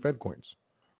save in Fed coins?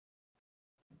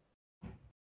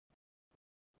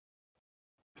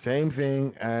 Same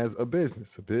thing as a business.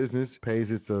 A business pays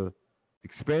its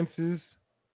expenses,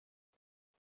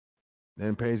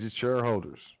 then pays its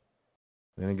shareholders.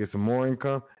 Then it gets some more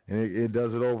income, and it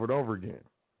does it over and over again.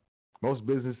 Most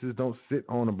businesses don't sit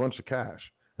on a bunch of cash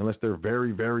unless they're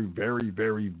very, very, very,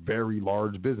 very, very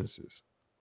large businesses.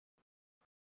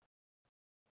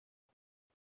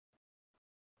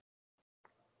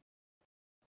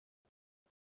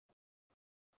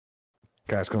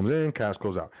 Cash comes in, cash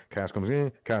goes out. Cash comes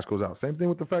in, cash goes out. Same thing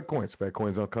with the Fed coins. Fed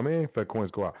coins don't come in, Fed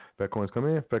coins go out. Fed coins come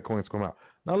in, Fed coins come out.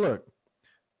 Now look.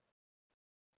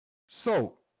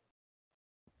 So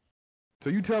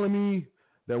you telling me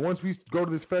that once we go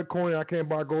to this Fed coin, I can't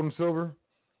buy gold and silver?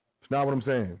 It's not what I'm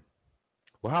saying.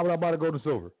 Well, how would I buy the gold and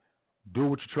silver? Do it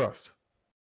with your trust.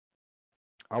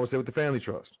 I would say with the family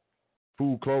trust.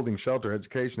 Food, clothing, shelter,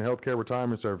 education, healthcare,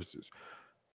 retirement services.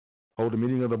 Hold a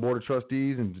meeting of the Board of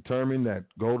Trustees and determine that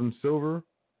gold and silver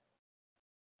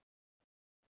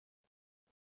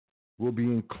will be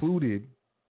included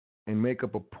and make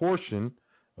up a portion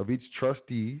of each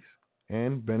trustee's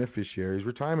and beneficiaries'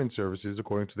 retirement services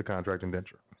according to the contract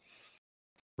indenture.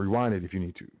 Rewind it if you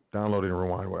need to. Download it and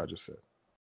rewind what I just said.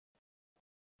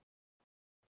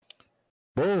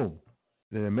 Boom.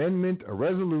 An amendment, a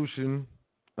resolution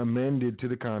amended to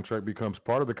the contract becomes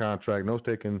part of the contract. No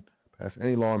state can pass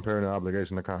any law impairing the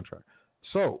obligation of the contract.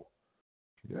 So,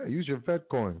 use your Fed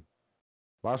coin.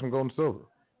 Buy some gold and silver.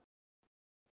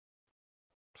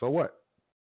 So what?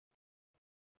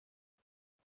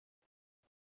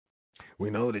 We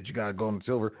know that you got gold and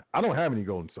silver. I don't have any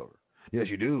gold and silver. Yes,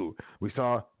 you do. We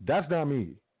saw, that's not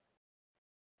me.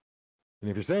 And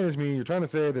if you're saying it's me, you're trying to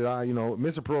say that I,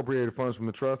 misappropriated funds from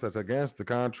the trust. That's against the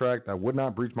contract. I would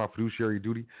not breach my fiduciary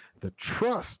duty. The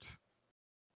trust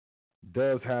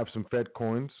does have some Fed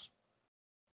coins.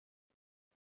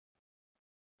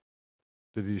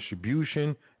 The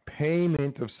distribution,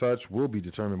 payment of such will be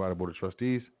determined by the Board of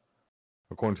Trustees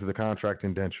according to the contract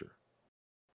indenture.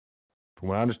 From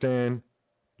what I understand,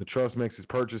 the trust makes its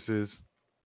purchases.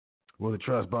 Well, the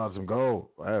trust bought some gold.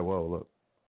 Hey, well, look.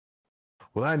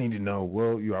 Well, I need to know.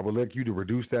 Well, I would like you to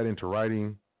reduce that into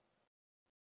writing,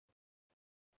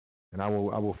 and I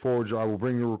will forward you. I will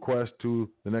bring your request to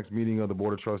the next meeting of the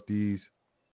Board of Trustees,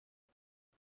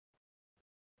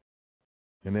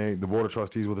 and the Board of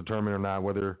Trustees will determine or not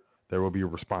whether there will be a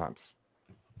response.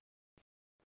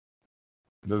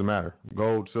 It doesn't matter.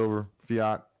 Gold, silver,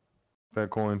 fiat, Fed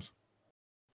coins,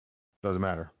 doesn't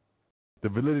matter. The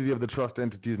validity of the trust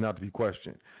entity is not to be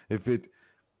questioned. If it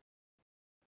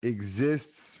exists,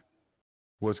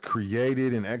 was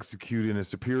created and executed in a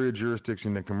superior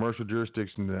jurisdiction than commercial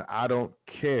jurisdiction, then I don't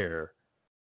care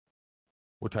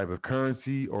what type of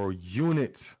currency or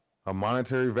unit of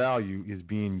monetary value is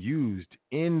being used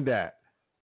in that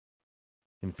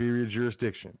inferior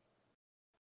jurisdiction.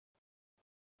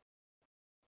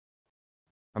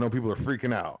 I know people are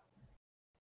freaking out.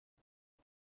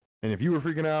 And if you were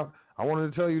freaking out, I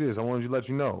wanted to tell you this. I wanted to let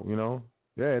you know,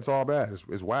 yeah, it's all bad.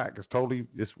 It's whack.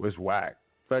 It's whack.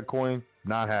 FedCoin,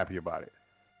 not happy about it.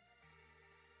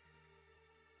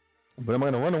 But am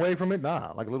I going to run away from it?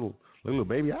 Nah, like a little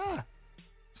baby.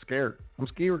 Scared. I'm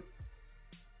scared.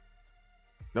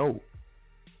 No.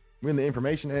 We're in the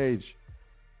information age.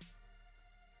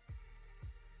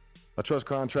 A trust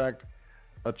contract,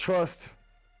 a trust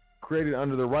created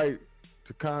under the right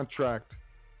to contract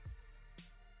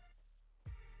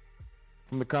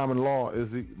from the common law is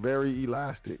very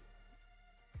elastic.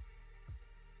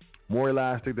 More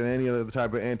elastic than any other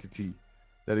type of entity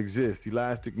that exists.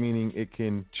 Elastic meaning it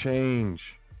can change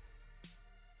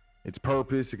its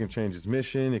purpose, it can change its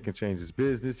mission, it can change its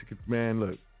business.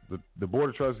 Look, the Board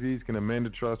of Trustees can amend a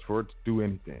trust for it to do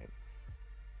anything.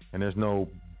 And there's no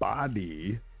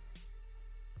body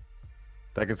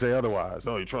that can say otherwise.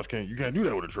 Oh, you can't do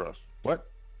that with a trust. What?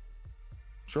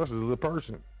 Trust is a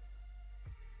person.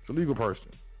 It's a legal person.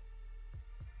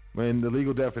 When the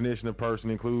legal definition of person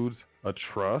includes a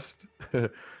trust,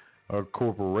 a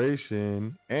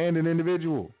corporation, and an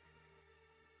individual.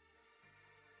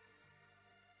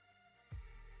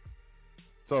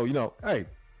 So, hey,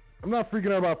 I'm not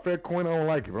freaking out about FedCoin. I don't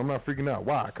like it, but I'm not freaking out.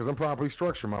 Why? Because I'm properly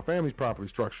structured. My family's properly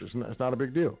structured. It's not a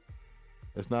big deal.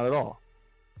 It's not at all.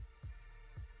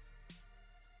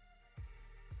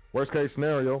 Worst case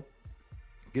scenario,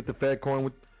 get the FedCoin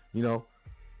with,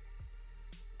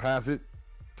 pass it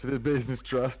to this business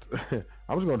trust.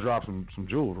 I'm just going to drop some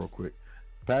jewels real quick.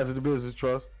 Pass it to business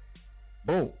trust.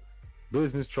 Boom.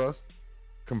 Business trust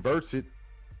converts it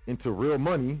into real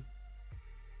money,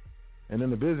 and then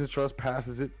the business trust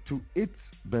passes it to its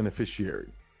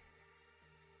beneficiary,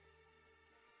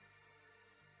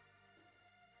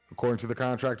 according to the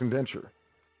contract indenture.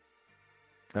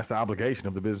 That's the obligation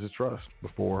of the business trust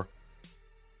before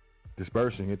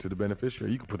dispersing it to the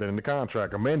beneficiary. You can put that in the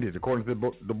contract, amend it according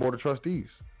to the Board of Trustees.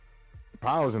 The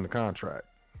power's in the contract.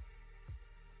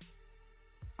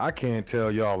 I can't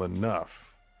tell y'all enough.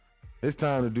 It's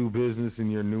time to do business in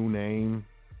your new name.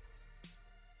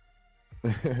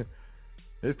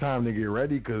 It's time to get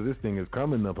ready because this thing is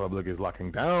coming. The public is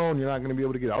locking down. You're not going to be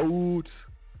able to get out. You're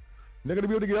not going to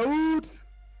be able to get out. You're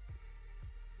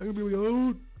not going to be able to get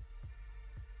out.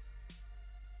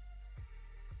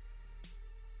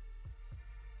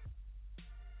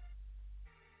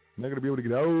 You're not going to be able to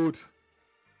get out.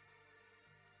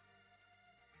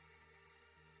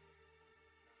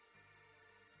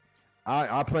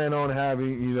 I plan on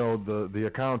having, the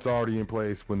accounts already in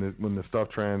place when the stuff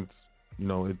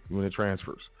when it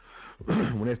transfers.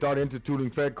 When they start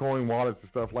instituting FedCoin wallets and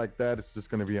stuff like that, it's just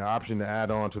going to be an option to add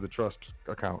on to the trust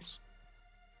accounts.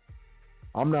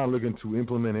 I'm not looking to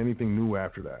implement anything new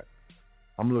after that.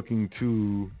 I'm looking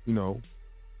to,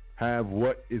 have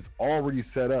what is already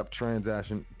set up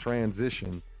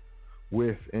transition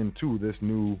with into this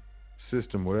new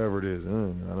system, whatever it is. I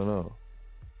don't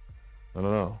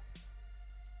know.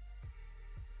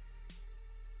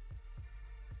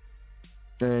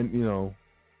 And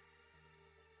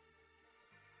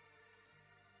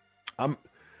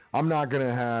I'm not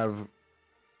gonna have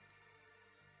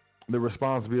the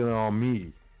responsibility on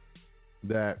me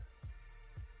that,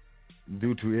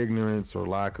 due to ignorance or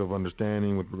lack of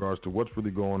understanding with regards to what's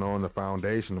really going on, the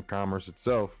foundation of commerce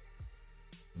itself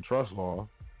and trust law,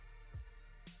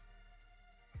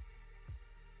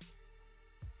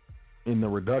 in the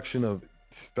reduction of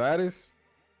status,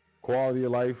 quality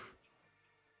of life,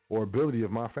 or ability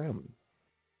of my family.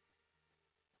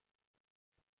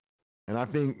 And I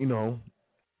think,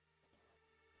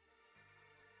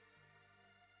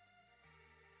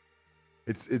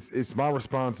 it's my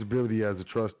responsibility as a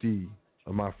trustee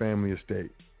of my family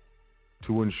estate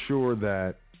to ensure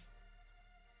that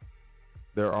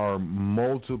there are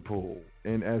multiple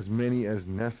and as many as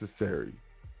necessary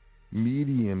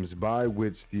mediums by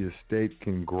which the estate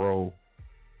can grow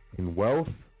in wealth,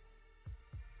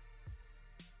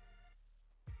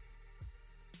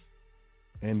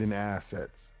 and in assets,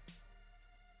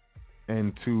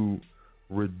 and to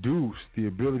reduce the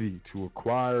ability to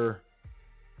acquire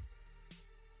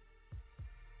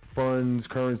funds,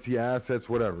 currency, assets,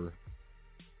 whatever,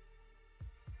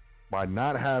 by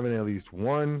not having at least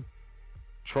one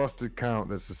trust account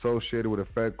that's associated with a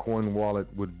Fed coin wallet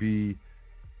would be,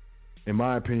 in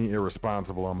my opinion,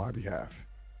 irresponsible on my behalf.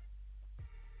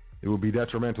 It would be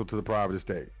detrimental to the private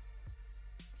estate.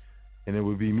 And it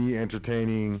would be me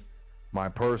entertaining my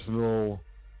personal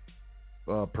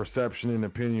perception and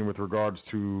opinion with regards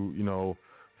to,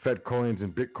 Fed coins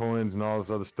and Bitcoins and all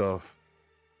this other stuff.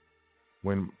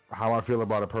 When how I feel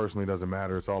about it personally doesn't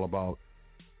matter. It's all about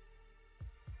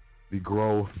the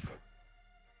growth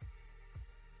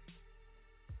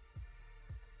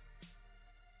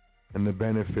and the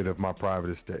benefit of my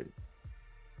private estate.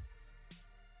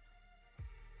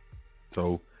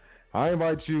 So I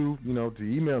invite you, to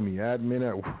email me, admin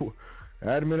at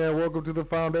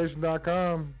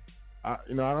welcometothefoundation.com. I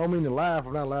don't mean to laugh.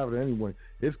 I'm not laughing at anyone.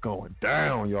 It's going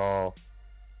down, y'all.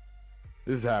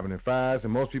 This is happening fast,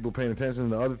 and most people paying attention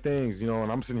to other things, and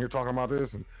I'm sitting here talking about this,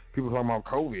 and people talking about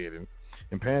COVID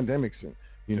and pandemics and,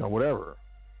 whatever.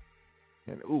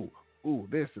 And,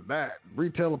 this and that,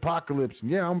 retail apocalypse. And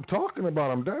yeah, I'm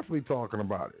definitely talking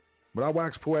about it. But I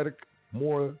wax poetic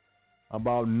more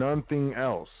about nothing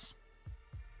else.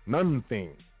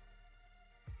 Nothing.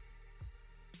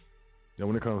 And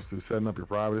when it comes to setting up your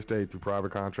private estate through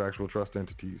private contractual trust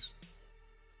entities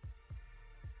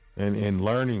and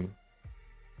learning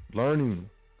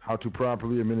how to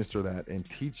properly administer that and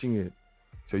teaching it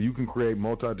so you can create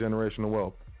multi-generational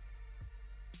wealth.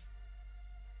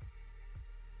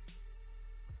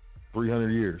 300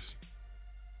 years.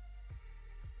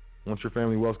 Once your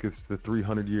family wealth gets to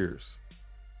 300 years,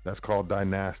 that's called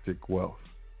dynastic wealth.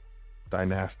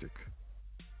 Dynastic.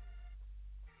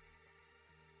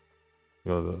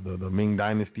 The Ming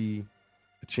Dynasty,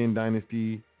 the Qin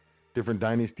Dynasty, different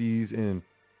dynasties in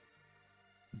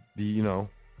the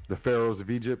pharaohs of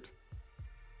Egypt.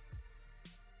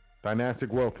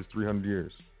 Dynastic wealth is 300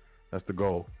 years. That's the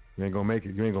goal. You ain't gonna make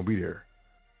it. You ain't gonna be there.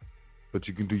 But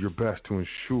you can do your best to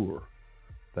ensure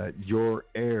that your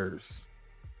heirs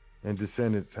and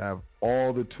descendants have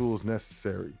all the tools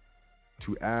necessary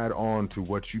to add on to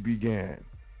what you began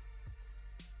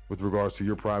with regards to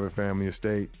your private family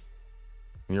estate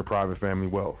and your private family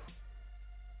wealth.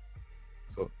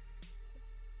 So,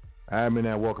 admin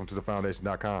at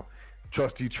welcometothefoundation.com.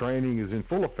 Trustee training is in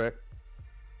full effect.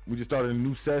 We just started a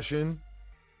new session.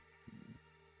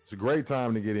 It's a great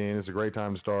time to get in. It's a great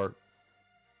time to start.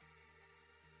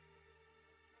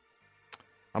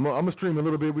 I'm going to stream a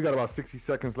little bit. We got about 60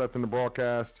 seconds left in the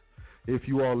broadcast. If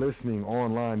you are listening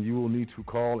online, you will need to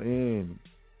call in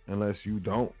unless you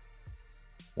don't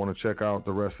want to check out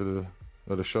the rest of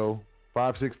the show.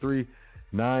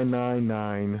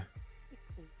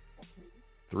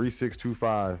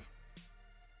 563-999-3625.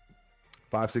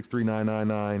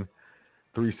 563-999-3625.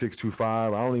 I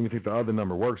don't even think the other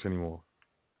number works anymore.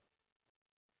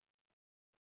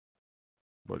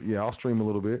 But yeah, I'll stream a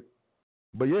little bit.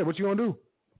 But yeah, what you gonna do?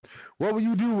 What will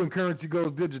you do when currency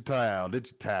goes digital?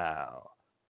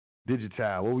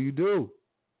 What will you do?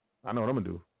 I know what I'm gonna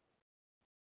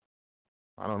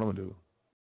do.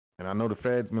 And I know the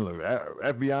feds. I mean, look,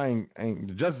 FBI ain't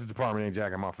the Justice Department ain't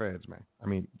jacking my feds, man. I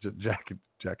mean, just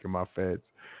jacking my feds.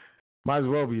 Might as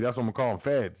well be. That's what I'm gonna call them,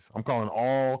 feds. I'm calling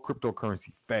all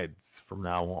cryptocurrency feds from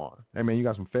now on. Hey man, you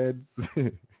got some feds?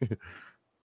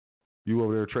 You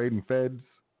over there trading feds?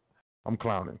 I'm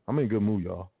clowning. I'm in a good mood,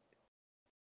 y'all.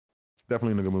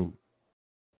 Definitely in a good mood.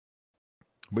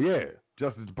 But yeah,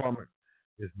 Justice Department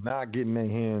is not getting their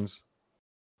hands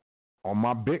on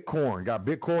my Bitcoin. Got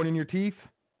Bitcoin in your teeth?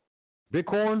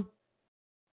 Bitcoin?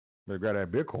 Better grab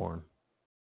that Bitcoin.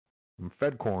 Them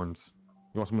Fed corns.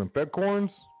 You want some of them Fed corns?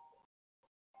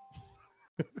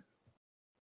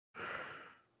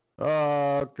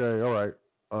 Okay, all right.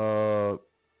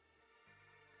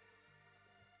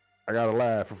 I gotta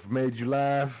laugh. If it made you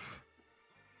laugh,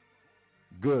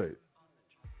 good.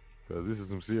 Because this is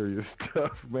some serious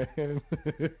stuff, man.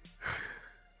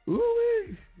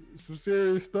 Ooh, some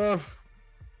serious stuff.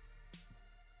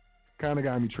 Kind of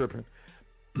got me tripping.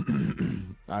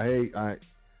 I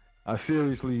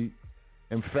seriously,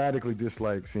 emphatically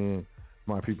dislike seeing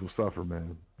my people suffer,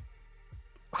 man.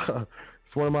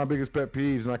 It's one of my biggest pet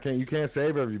peeves, and you can't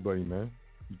save everybody, man.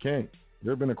 You can't.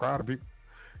 You ever been in a crowd of people?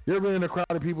 You ever been in a crowd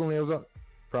of people and it was up?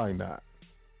 Probably not.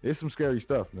 It's some scary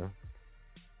stuff, man.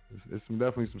 It's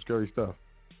definitely some scary stuff.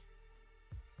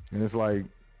 And it's like,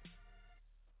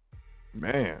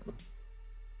 man,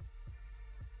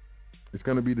 it's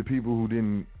gonna be the people who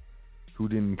didn't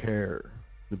care,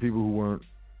 the people who weren't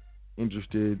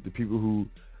interested, the people who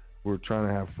were trying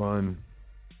to have fun,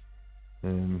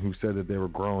 and who said that they were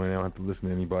growing. They don't have to listen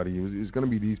to anybody. It's gonna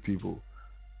be these people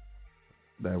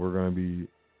that we're gonna need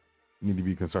to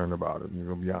be concerned about it. I'm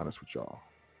gonna be honest with y'all.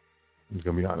 I'm just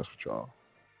gonna be honest with y'all.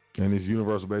 And this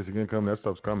universal basic income, that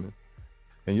stuff's coming.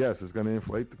 And yes, it's gonna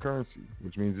inflate the currency,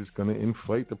 which means it's gonna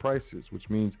inflate the prices, which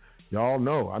means y'all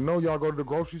know. I know y'all go to the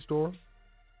grocery store.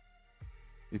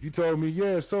 If you told me,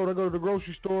 yeah, so I go to the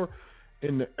grocery store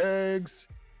and the eggs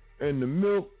and the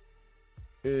milk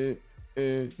and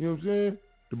you know what I'm saying?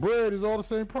 The bread is all the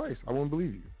same price. I wouldn't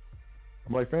believe you.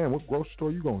 I'm like, fam, what grocery store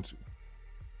are you going to?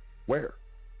 Where?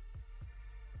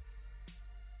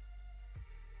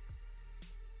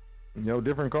 You know,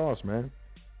 different costs, man.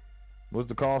 What's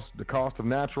the cost? The cost of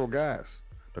natural gas,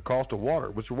 the cost of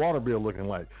water. What's your water bill looking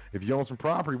like? If you own some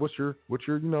property, what's your what's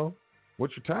your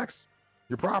tax?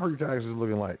 Your property taxes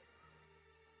looking like?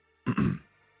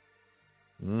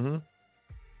 Mm-hmm.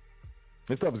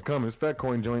 This stuff is coming. It's fat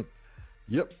coin joint.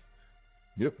 Yep.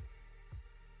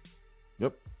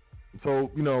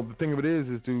 So, you know, the thing of it is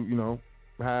to, you know,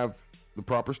 have the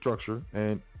proper structure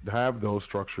and have those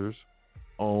structures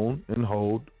own and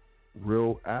hold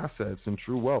real assets and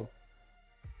true wealth.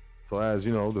 So as,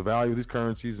 you know, the value of these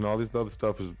currencies and all this other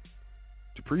stuff is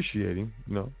depreciating,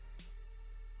 you know,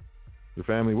 your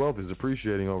family wealth is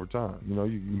appreciating over time. You know,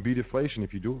 you can beat inflation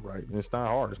if you do it right. And it's not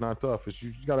hard. It's not tough. It's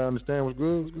you got to understand what's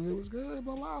good,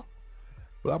 blah, blah.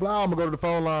 Blah, blah. I'm going to go to the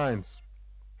phone lines.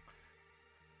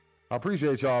 I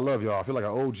appreciate y'all. I love y'all. I feel like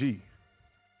an OG.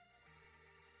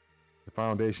 The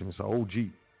foundation is an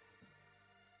OG.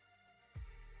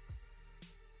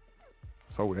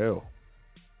 So L.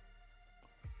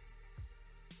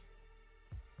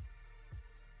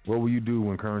 What will you do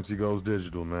when currency goes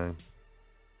digital, man?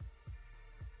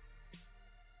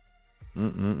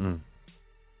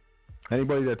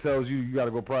 Anybody that tells you you got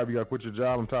to go private, you got to quit your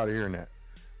job, I'm tired of hearing that.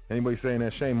 Anybody saying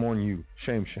that, shame on you.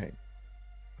 Shame.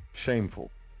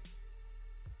 Shameful.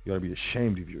 You got to be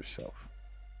ashamed of yourself.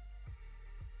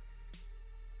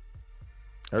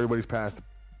 Everybody's past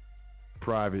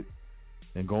private,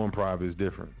 and going private is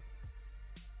different.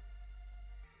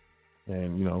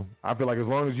 And, you know, I feel like as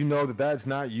long as you know that that's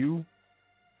not you,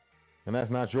 and that's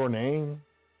not your name,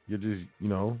 you're just, you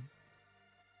know,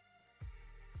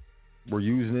 we're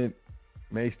using it,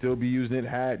 may still be using it,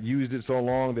 had used it so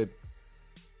long that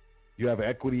you have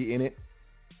equity in it.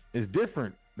 It's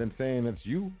different than saying it's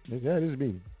you. Yeah, this is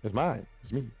me. It's mine.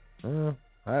 It's me. I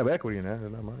have equity in that.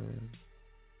 It's not mine.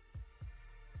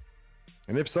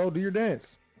 And if so, do your dance.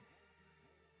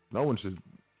 No one should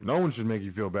make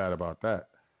you feel bad about that.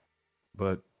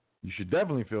 But you should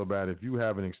definitely feel bad if you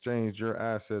haven't exchanged your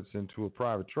assets into a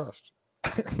private trust.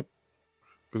 Because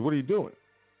what are you doing?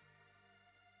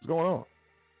 What's going on?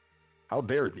 How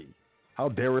dare thee? How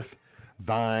dareth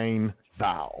thine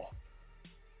thou?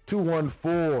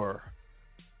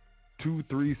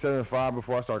 214-2375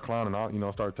 before I start clowning out, you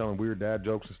know, start telling weird dad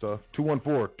jokes and stuff.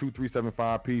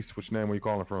 214-2375, peace. Which name are you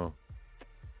calling from?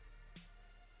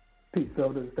 Peace,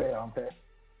 so this day I'm there.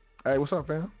 Hey, what's up,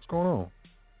 fam? What's going on?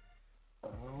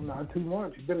 Not too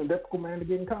much. You've been a difficult man to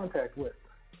get in contact with.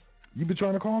 You been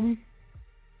trying to call me?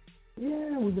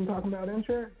 Yeah, we've been talking about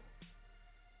insurance.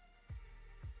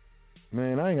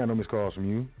 Man, I ain't got no missed calls from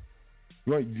you.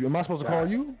 Am I supposed to call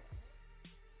you?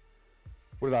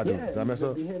 What did I do? Did I mess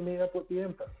up? You hit me up with the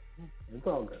info. It's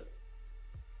all good.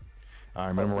 All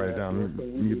right, man, I'm going to write it down. Let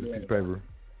me get this piece of paper.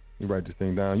 You write this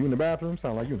thing down. You in the bathroom?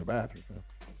 Sound like you in the bathroom, fam.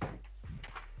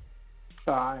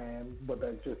 I am, but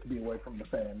that's just to be away from the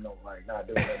fan. No, like, not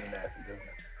doing any nasty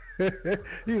doing.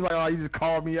 He's like, oh, you just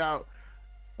called me out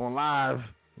on live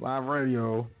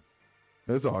radio.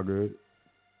 It's all good.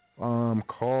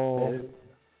 Call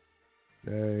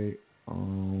Day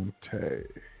on Tay.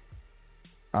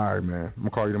 All right, man. I'm gonna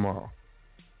call you tomorrow.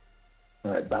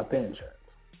 All right, about the insurance.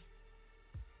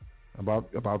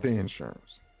 About the insurance.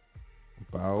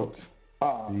 About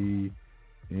the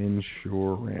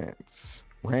insurance.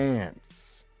 Rants.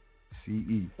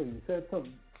 CE. So you said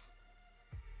something.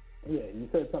 Yeah, you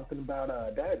said something about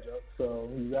dad jokes. So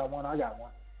you got one, I got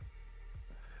one.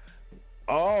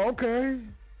 Oh, okay.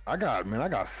 I got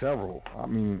several. I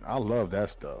mean, I love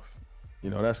that stuff. You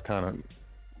know, that's kind of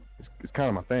it's kind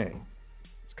of my thing.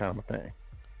 It's kind of my thing.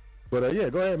 But yeah,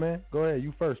 go ahead, man. Go ahead.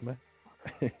 You first, man.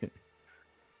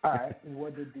 All right.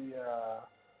 What did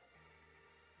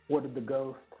the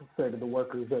ghost say to the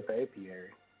workers at the apiary?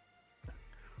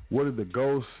 What did the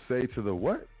ghost say to the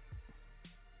what?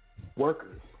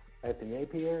 Workers at the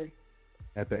apiary.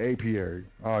 At the apiary.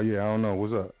 Oh yeah, I don't know.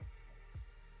 What's up?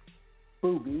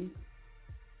 Boobies.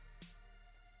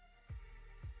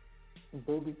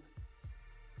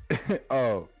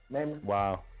 Oh. Name it.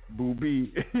 Wow.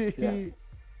 Booby. Yeah.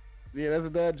 Yeah, that's a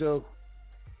dad joke.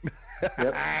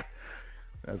 Yep.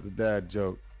 That's a dad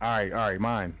joke. All right,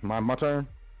 mine. My turn?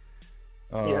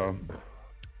 Yeah.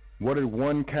 What did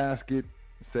one casket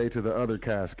say to the other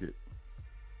casket?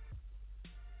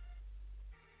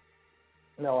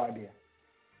 No idea.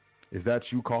 Is that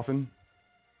you coughing?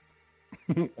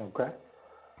 Okay.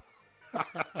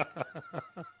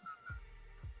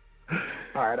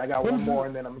 All right, I got one more,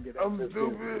 and then I'm gonna get into this.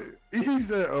 Stupid. He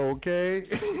said, "Okay."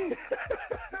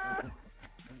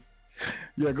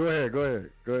 Yeah, go ahead.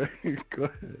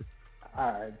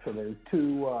 All right, so there's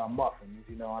two muffins.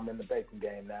 You know, I'm in the baking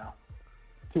game now.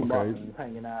 Two muffins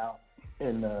hanging out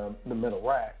in the middle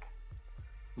rack.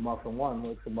 Muffin 1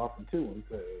 looks at Muffin 2 and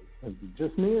says, "Is it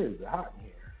just me or is it hot in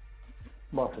here?"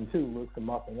 Muffin 2 looks at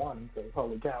Muffin 1 and says,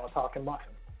 "Holy cow, a talking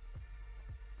muffin."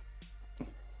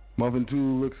 Muffin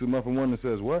 2 looks at Muffin 1 and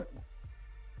says, "What?"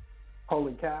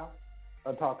 Holy cow,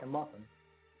 a talking muffin.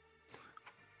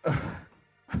 Because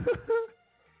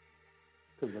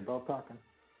they're both talking.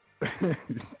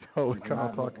 Holy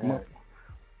cow, talking muffin.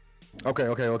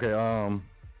 Okay.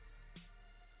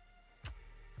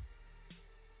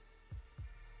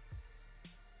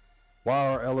 Why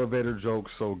are elevator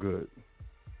jokes so good?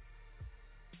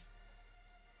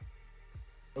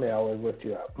 They always lift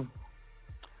you up.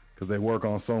 Because they work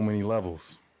on so many levels.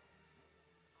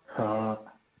 That's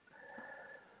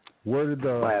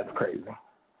crazy.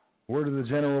 Where did the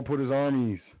general put his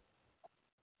armies?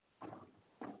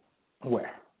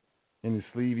 Where? In his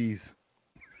sleeveys.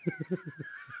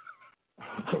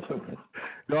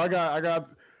 Yo, I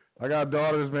got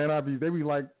daughters, man. They be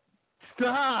like,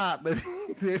 stop!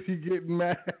 They be getting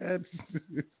mad.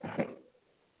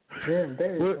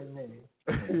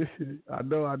 I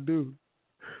know I do.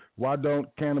 Why don't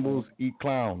cannibals eat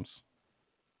clowns?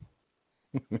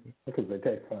 Because they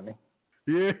taste funny.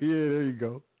 Yeah, there you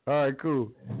go. All right,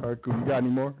 cool. You got any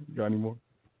more?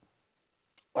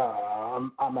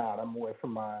 I'm out. I'm away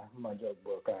from my joke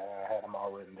book. I had them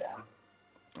all written down.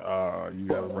 You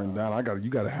got it written down. You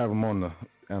got to have them on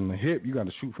the hip. You got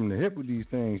to shoot from the hip with these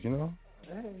things, you know.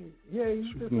 Hey, yeah, you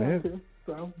shoot just have to.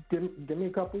 So give me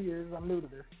a couple years. I'm new to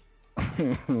this.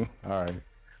 All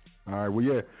right. Well,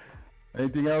 yeah.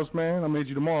 Anything else, man? I'll meet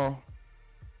you tomorrow.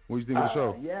 What do you think of the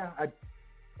show? Yeah,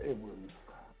 it was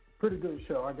a pretty good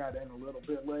show. I got in a little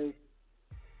bit late,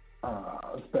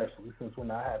 especially since we're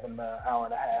not having the hour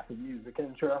and a half of music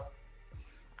intro.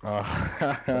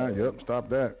 Yep, stop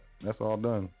that. That's all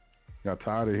done. Got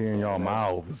tired of hearing y'all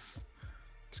mouths.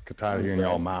 Just got tired of hearing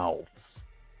y'all mouths.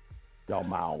 Y'all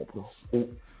mouths. Yeah,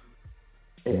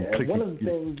 one of the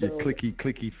things, your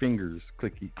clicky fingers,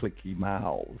 clicky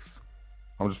mouths.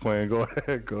 I'm just playing. Go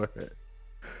ahead.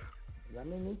 I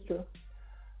mean, it's true.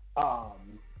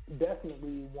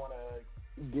 Definitely want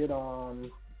to get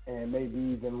on and maybe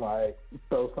even like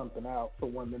throw something out for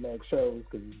one of the next shows,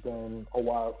 because it's been a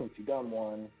while since you've done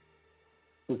one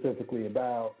specifically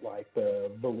about like the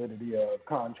validity of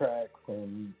contracts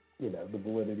and, you know, the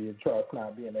validity of trust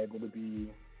not being able to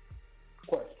be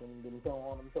questioned and so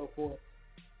on and so forth.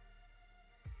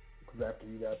 Because after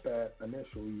you got that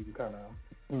initial, you can kind of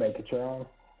make it your own.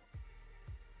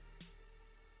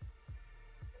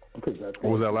 Because that's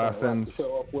what was that last sentence? To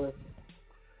show up with.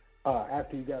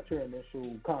 After you got your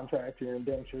initial contract, your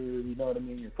indenture, you know what I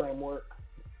mean, your framework,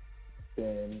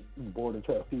 then the board of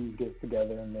trustees gets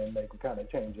together and then they can kind of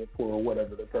change it for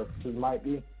whatever the purposes might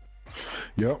be.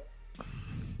 Yep.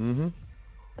 Mhm.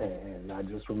 And I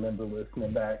just remember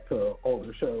listening back to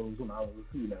older shows when I was,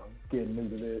 you know, getting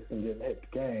into this and getting hit the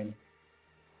game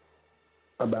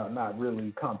about not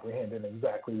really comprehending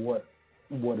exactly what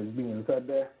is being said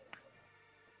there.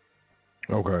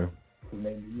 Okay.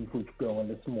 Maybe if we could go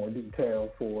into some more detail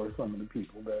for some of the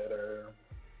people that are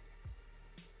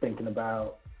thinking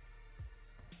about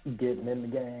getting in the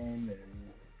game,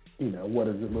 and, you know, what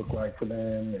does it look like for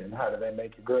them and how do they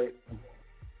make it great?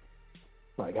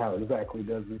 Like, how exactly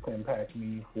does this impact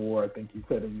me for, I think you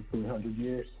said it was 300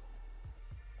 years?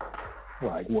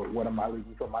 Like, what am I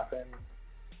leaving for my family?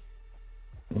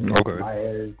 Okay. My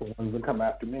heirs, the ones that come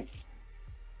after me.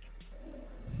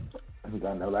 Because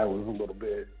I know that was a little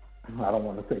bit, I don't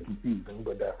want to say confusing,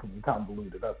 but definitely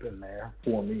convoluted up in there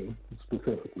for me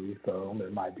specifically. So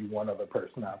there might be one other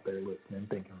person out there listening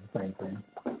thinking the same thing.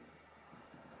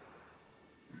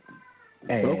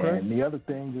 And the other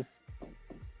thing, just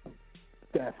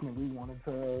definitely wanted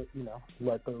to, you know,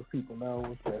 let those people know,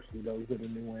 especially those that are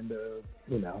new into,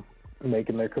 you know,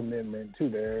 making their commitment to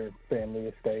their family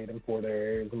estate and for their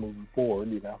heirs moving forward,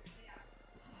 you know,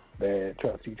 that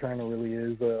trustee trainer really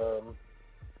is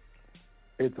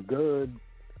it's a good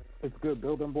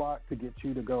building block to get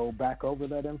you to go back over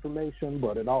that information,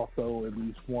 but it also, at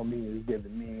least for me, is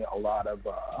giving me a lot of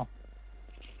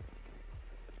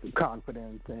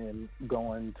confidence in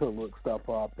going to look stuff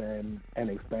up and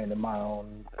expanding my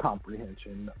own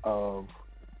comprehension of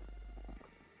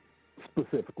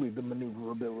specifically the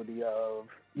maneuverability of,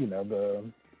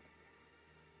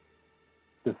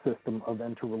 the system of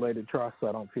interrelated trust. So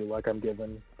I don't feel like I'm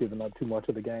giving up too much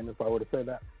of the game, if I were to say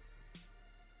that.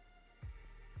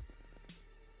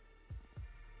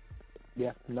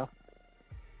 Yeah, no.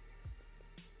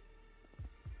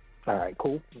 All right,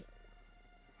 cool.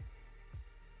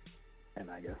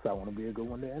 And I guess that want to be a good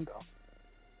one to end on.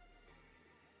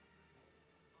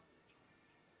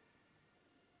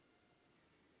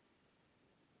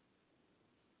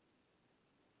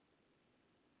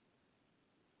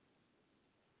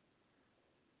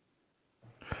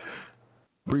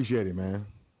 Appreciate it, man.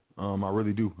 I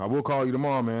really do. I will call you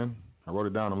tomorrow, man. I wrote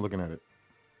it down. I'm looking at it.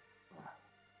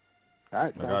 All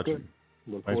right, I got good.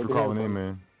 you. Thanks for calling in,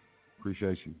 man.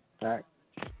 Appreciate you. All right.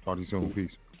 Talk to you soon. Peace.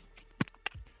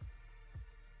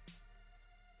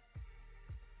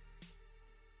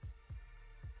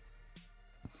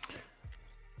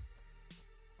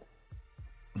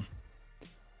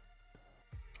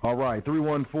 All right,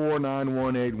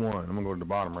 314-9181. I'm going to go to the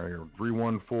bottom right here.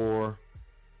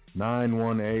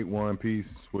 314-9181. Peace.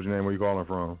 What's your name? Where you calling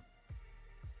from?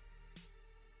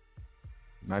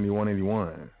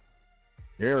 9181.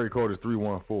 The area code is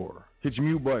 314. Hit your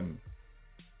mute button.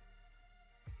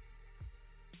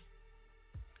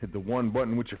 Hit the one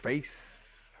button with your face.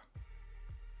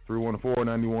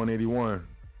 314-9181.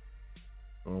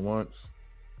 Going once.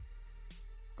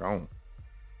 Gone.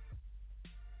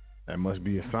 That must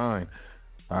be a sign.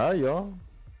 All right, y'all.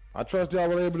 I trust y'all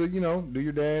were able to, do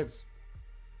your dance,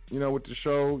 with the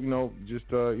show, just,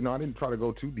 I didn't try to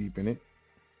go too deep in it.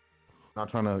 Not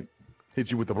trying to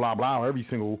hit you with the blah, blah every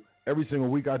single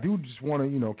week. I do just want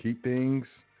to, keep things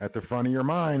at the front of your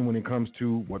mind when it comes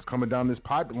to what's coming down this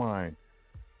pipeline.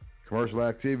 Commercial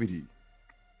activity.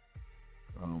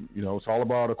 It's all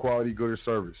about a quality good or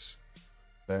service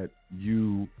that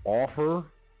you offer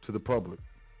to the public,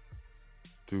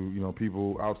 to,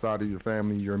 people outside of your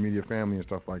family, your immediate family and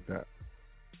stuff like that,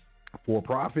 for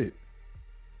profit.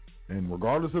 And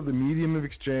regardless of the medium of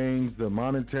exchange, the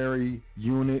monetary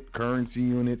unit, currency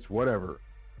units, whatever,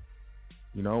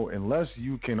 unless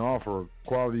you can offer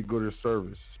quality good or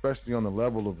service, especially on the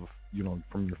level of,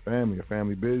 from your family, a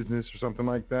family business or something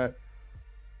like that,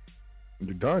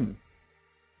 you're done.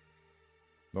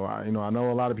 So I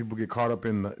know a lot of people get caught up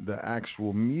in the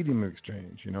actual medium of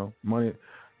exchange, money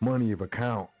of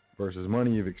account versus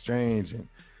money of exchange, and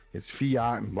it's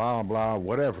fiat and blah, blah,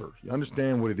 whatever. You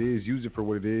understand what it is, use it for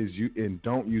what it is, and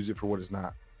don't use it for what it's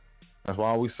not. That's why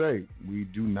I always say, we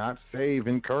do not save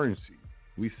in currency.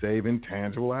 We save in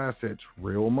tangible assets,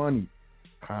 real money,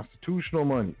 constitutional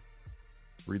money.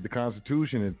 Read the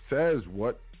Constitution. It says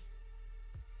what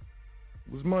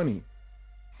was money.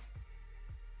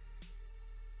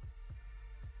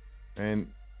 And,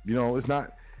 it's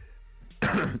not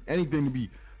anything to be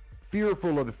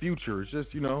fearful of the future. It's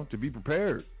just, to be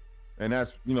prepared. And that's,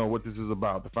 what this is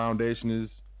about. The foundation is,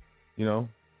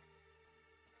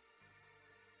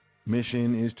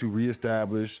 mission is to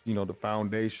reestablish,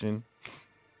 the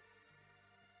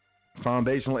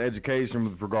foundational education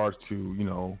with regards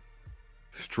to,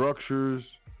 structures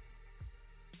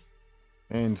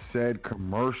and said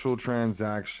commercial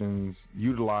transactions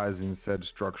utilizing said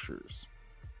structures.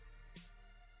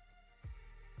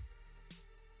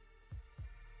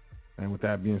 And with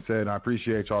that being said, I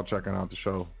appreciate y'all checking out the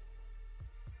show.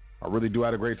 I really do. I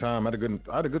had a great time. I had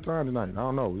a good time tonight. I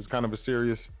don't know. It was kind of a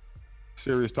serious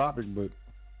topic, but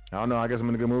I don't know. I guess I'm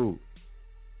in a good mood.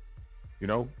 You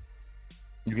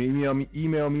can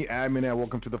email me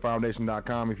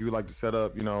admin@welcometothefoundation.com if you would like to set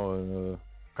up, a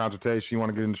consultation. You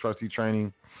want to get into trustee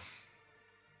training.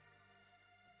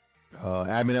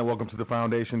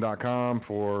 Admin@welcometothefoundation.com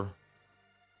for,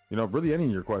 really any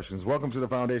of your questions.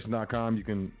 Welcometothefoundation.com. You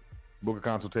can book a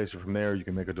consultation from there. You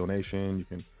can make a donation. You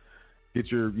can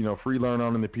get your, free learn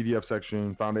on in the PDF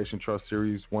section. Foundation Trust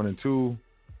Series 1 and 2.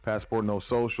 Passport No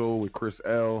Social with Chris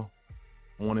L.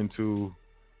 1 and 2.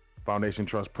 Foundation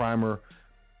Trust Primer.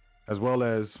 As well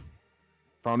as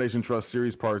Foundation Trust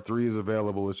Series Part 3 is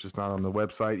available. It's just not on the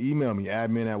website. Email me,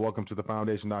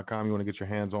 admin@welcometothefoundation.com. You want to get your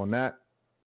hands on that.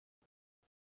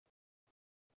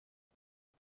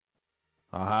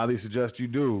 I highly suggest you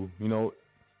do.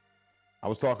 I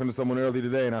was talking to someone earlier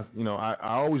today, and I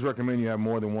always recommend you have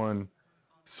more than one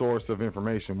source of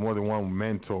information, more than one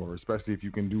mentor, especially if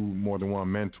you can do more than one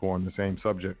mentor on the same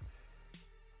subject.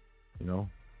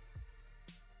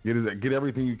 Get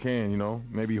everything you can,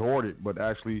 maybe hoard it, but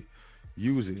actually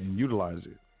use it and utilize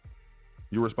it.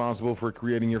 You're responsible for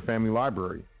creating your family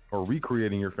library. or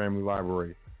recreating your family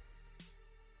library.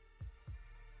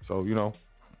 So,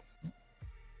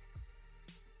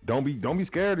 don't be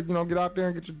scared to, get out there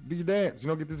and do your dance,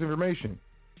 get this information.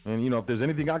 And, if there's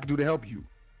anything I can do to help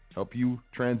you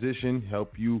transition,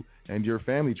 help you and your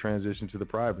family transition to the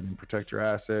private and protect your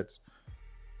assets,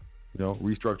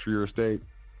 restructure your estate,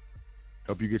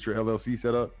 help you get your LLC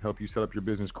set up, help you set up your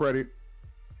business credit,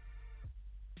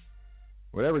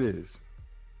 whatever it is,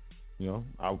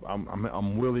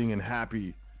 I'm willing and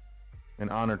happy and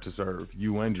honored to serve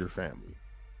you and your family.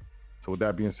 So with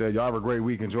that being said, y'all have a great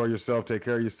week. Enjoy yourself. Take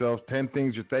care of yourself. 10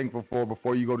 things you're thankful for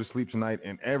before you go to sleep tonight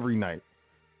and every night,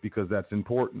 because that's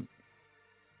important.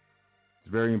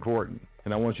 It's very important.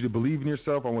 And I want you to believe in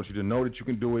yourself. I want you to know that you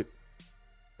can do it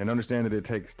and understand that it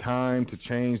takes time to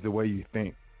change the way you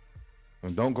think.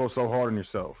 And don't go so hard on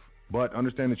yourself. But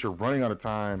understand that you're running out of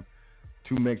time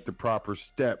to make the proper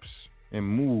steps and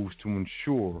moves to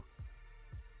ensure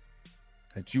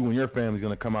that you and your family is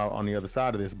going to come out on the other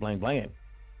side of this blank blank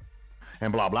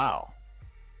and blah blah.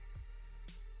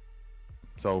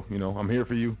 So, I'm here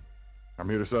for you. I'm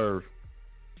here to serve.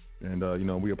 And,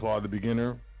 we applaud the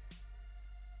beginner.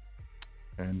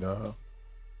 And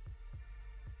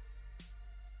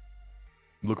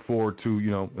look forward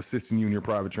to, assisting you in your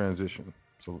private transition.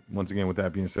 So once again, with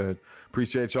that being said,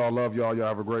 appreciate y'all. Love y'all. Y'all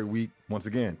have a great week. Once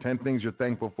again, 10 things you're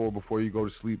thankful for before you go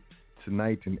to sleep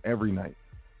tonight and every night.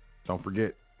 Don't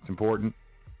forget. It's important.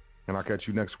 And I'll catch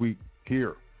you next week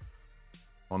here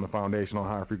on the Foundational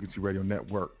High Frequency Radio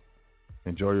Network.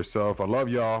 Enjoy yourself. I love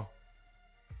y'all.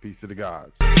 Peace to the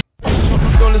gods.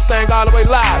 Doing this thing all the way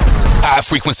live. High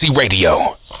Frequency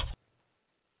Radio.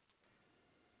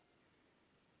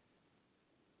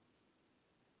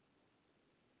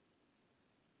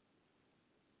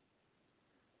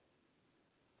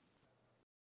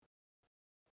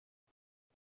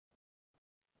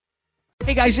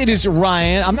 Hey guys, it is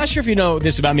Ryan. I'm not sure if you know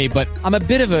this about me, but I'm a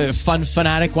bit of a fun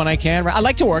fanatic when I can. I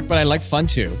like to work, but I like fun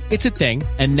too. It's a thing.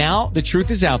 And now the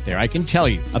truth is out there. I can tell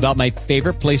you about my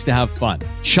favorite place to have fun.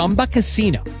 Chumba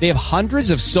Casino. They have hundreds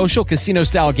of social casino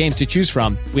style games to choose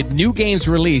from with new games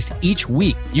released each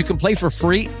week. You can play for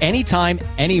free anytime,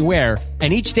 anywhere.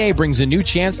 And each day brings a new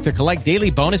chance to collect daily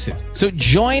bonuses. So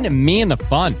join me in the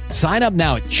fun. Sign up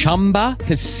now at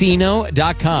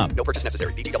ChumbaCasino.com. No purchase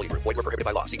necessary. VGW. Void where prohibited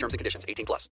by law. See terms and conditions. 18+.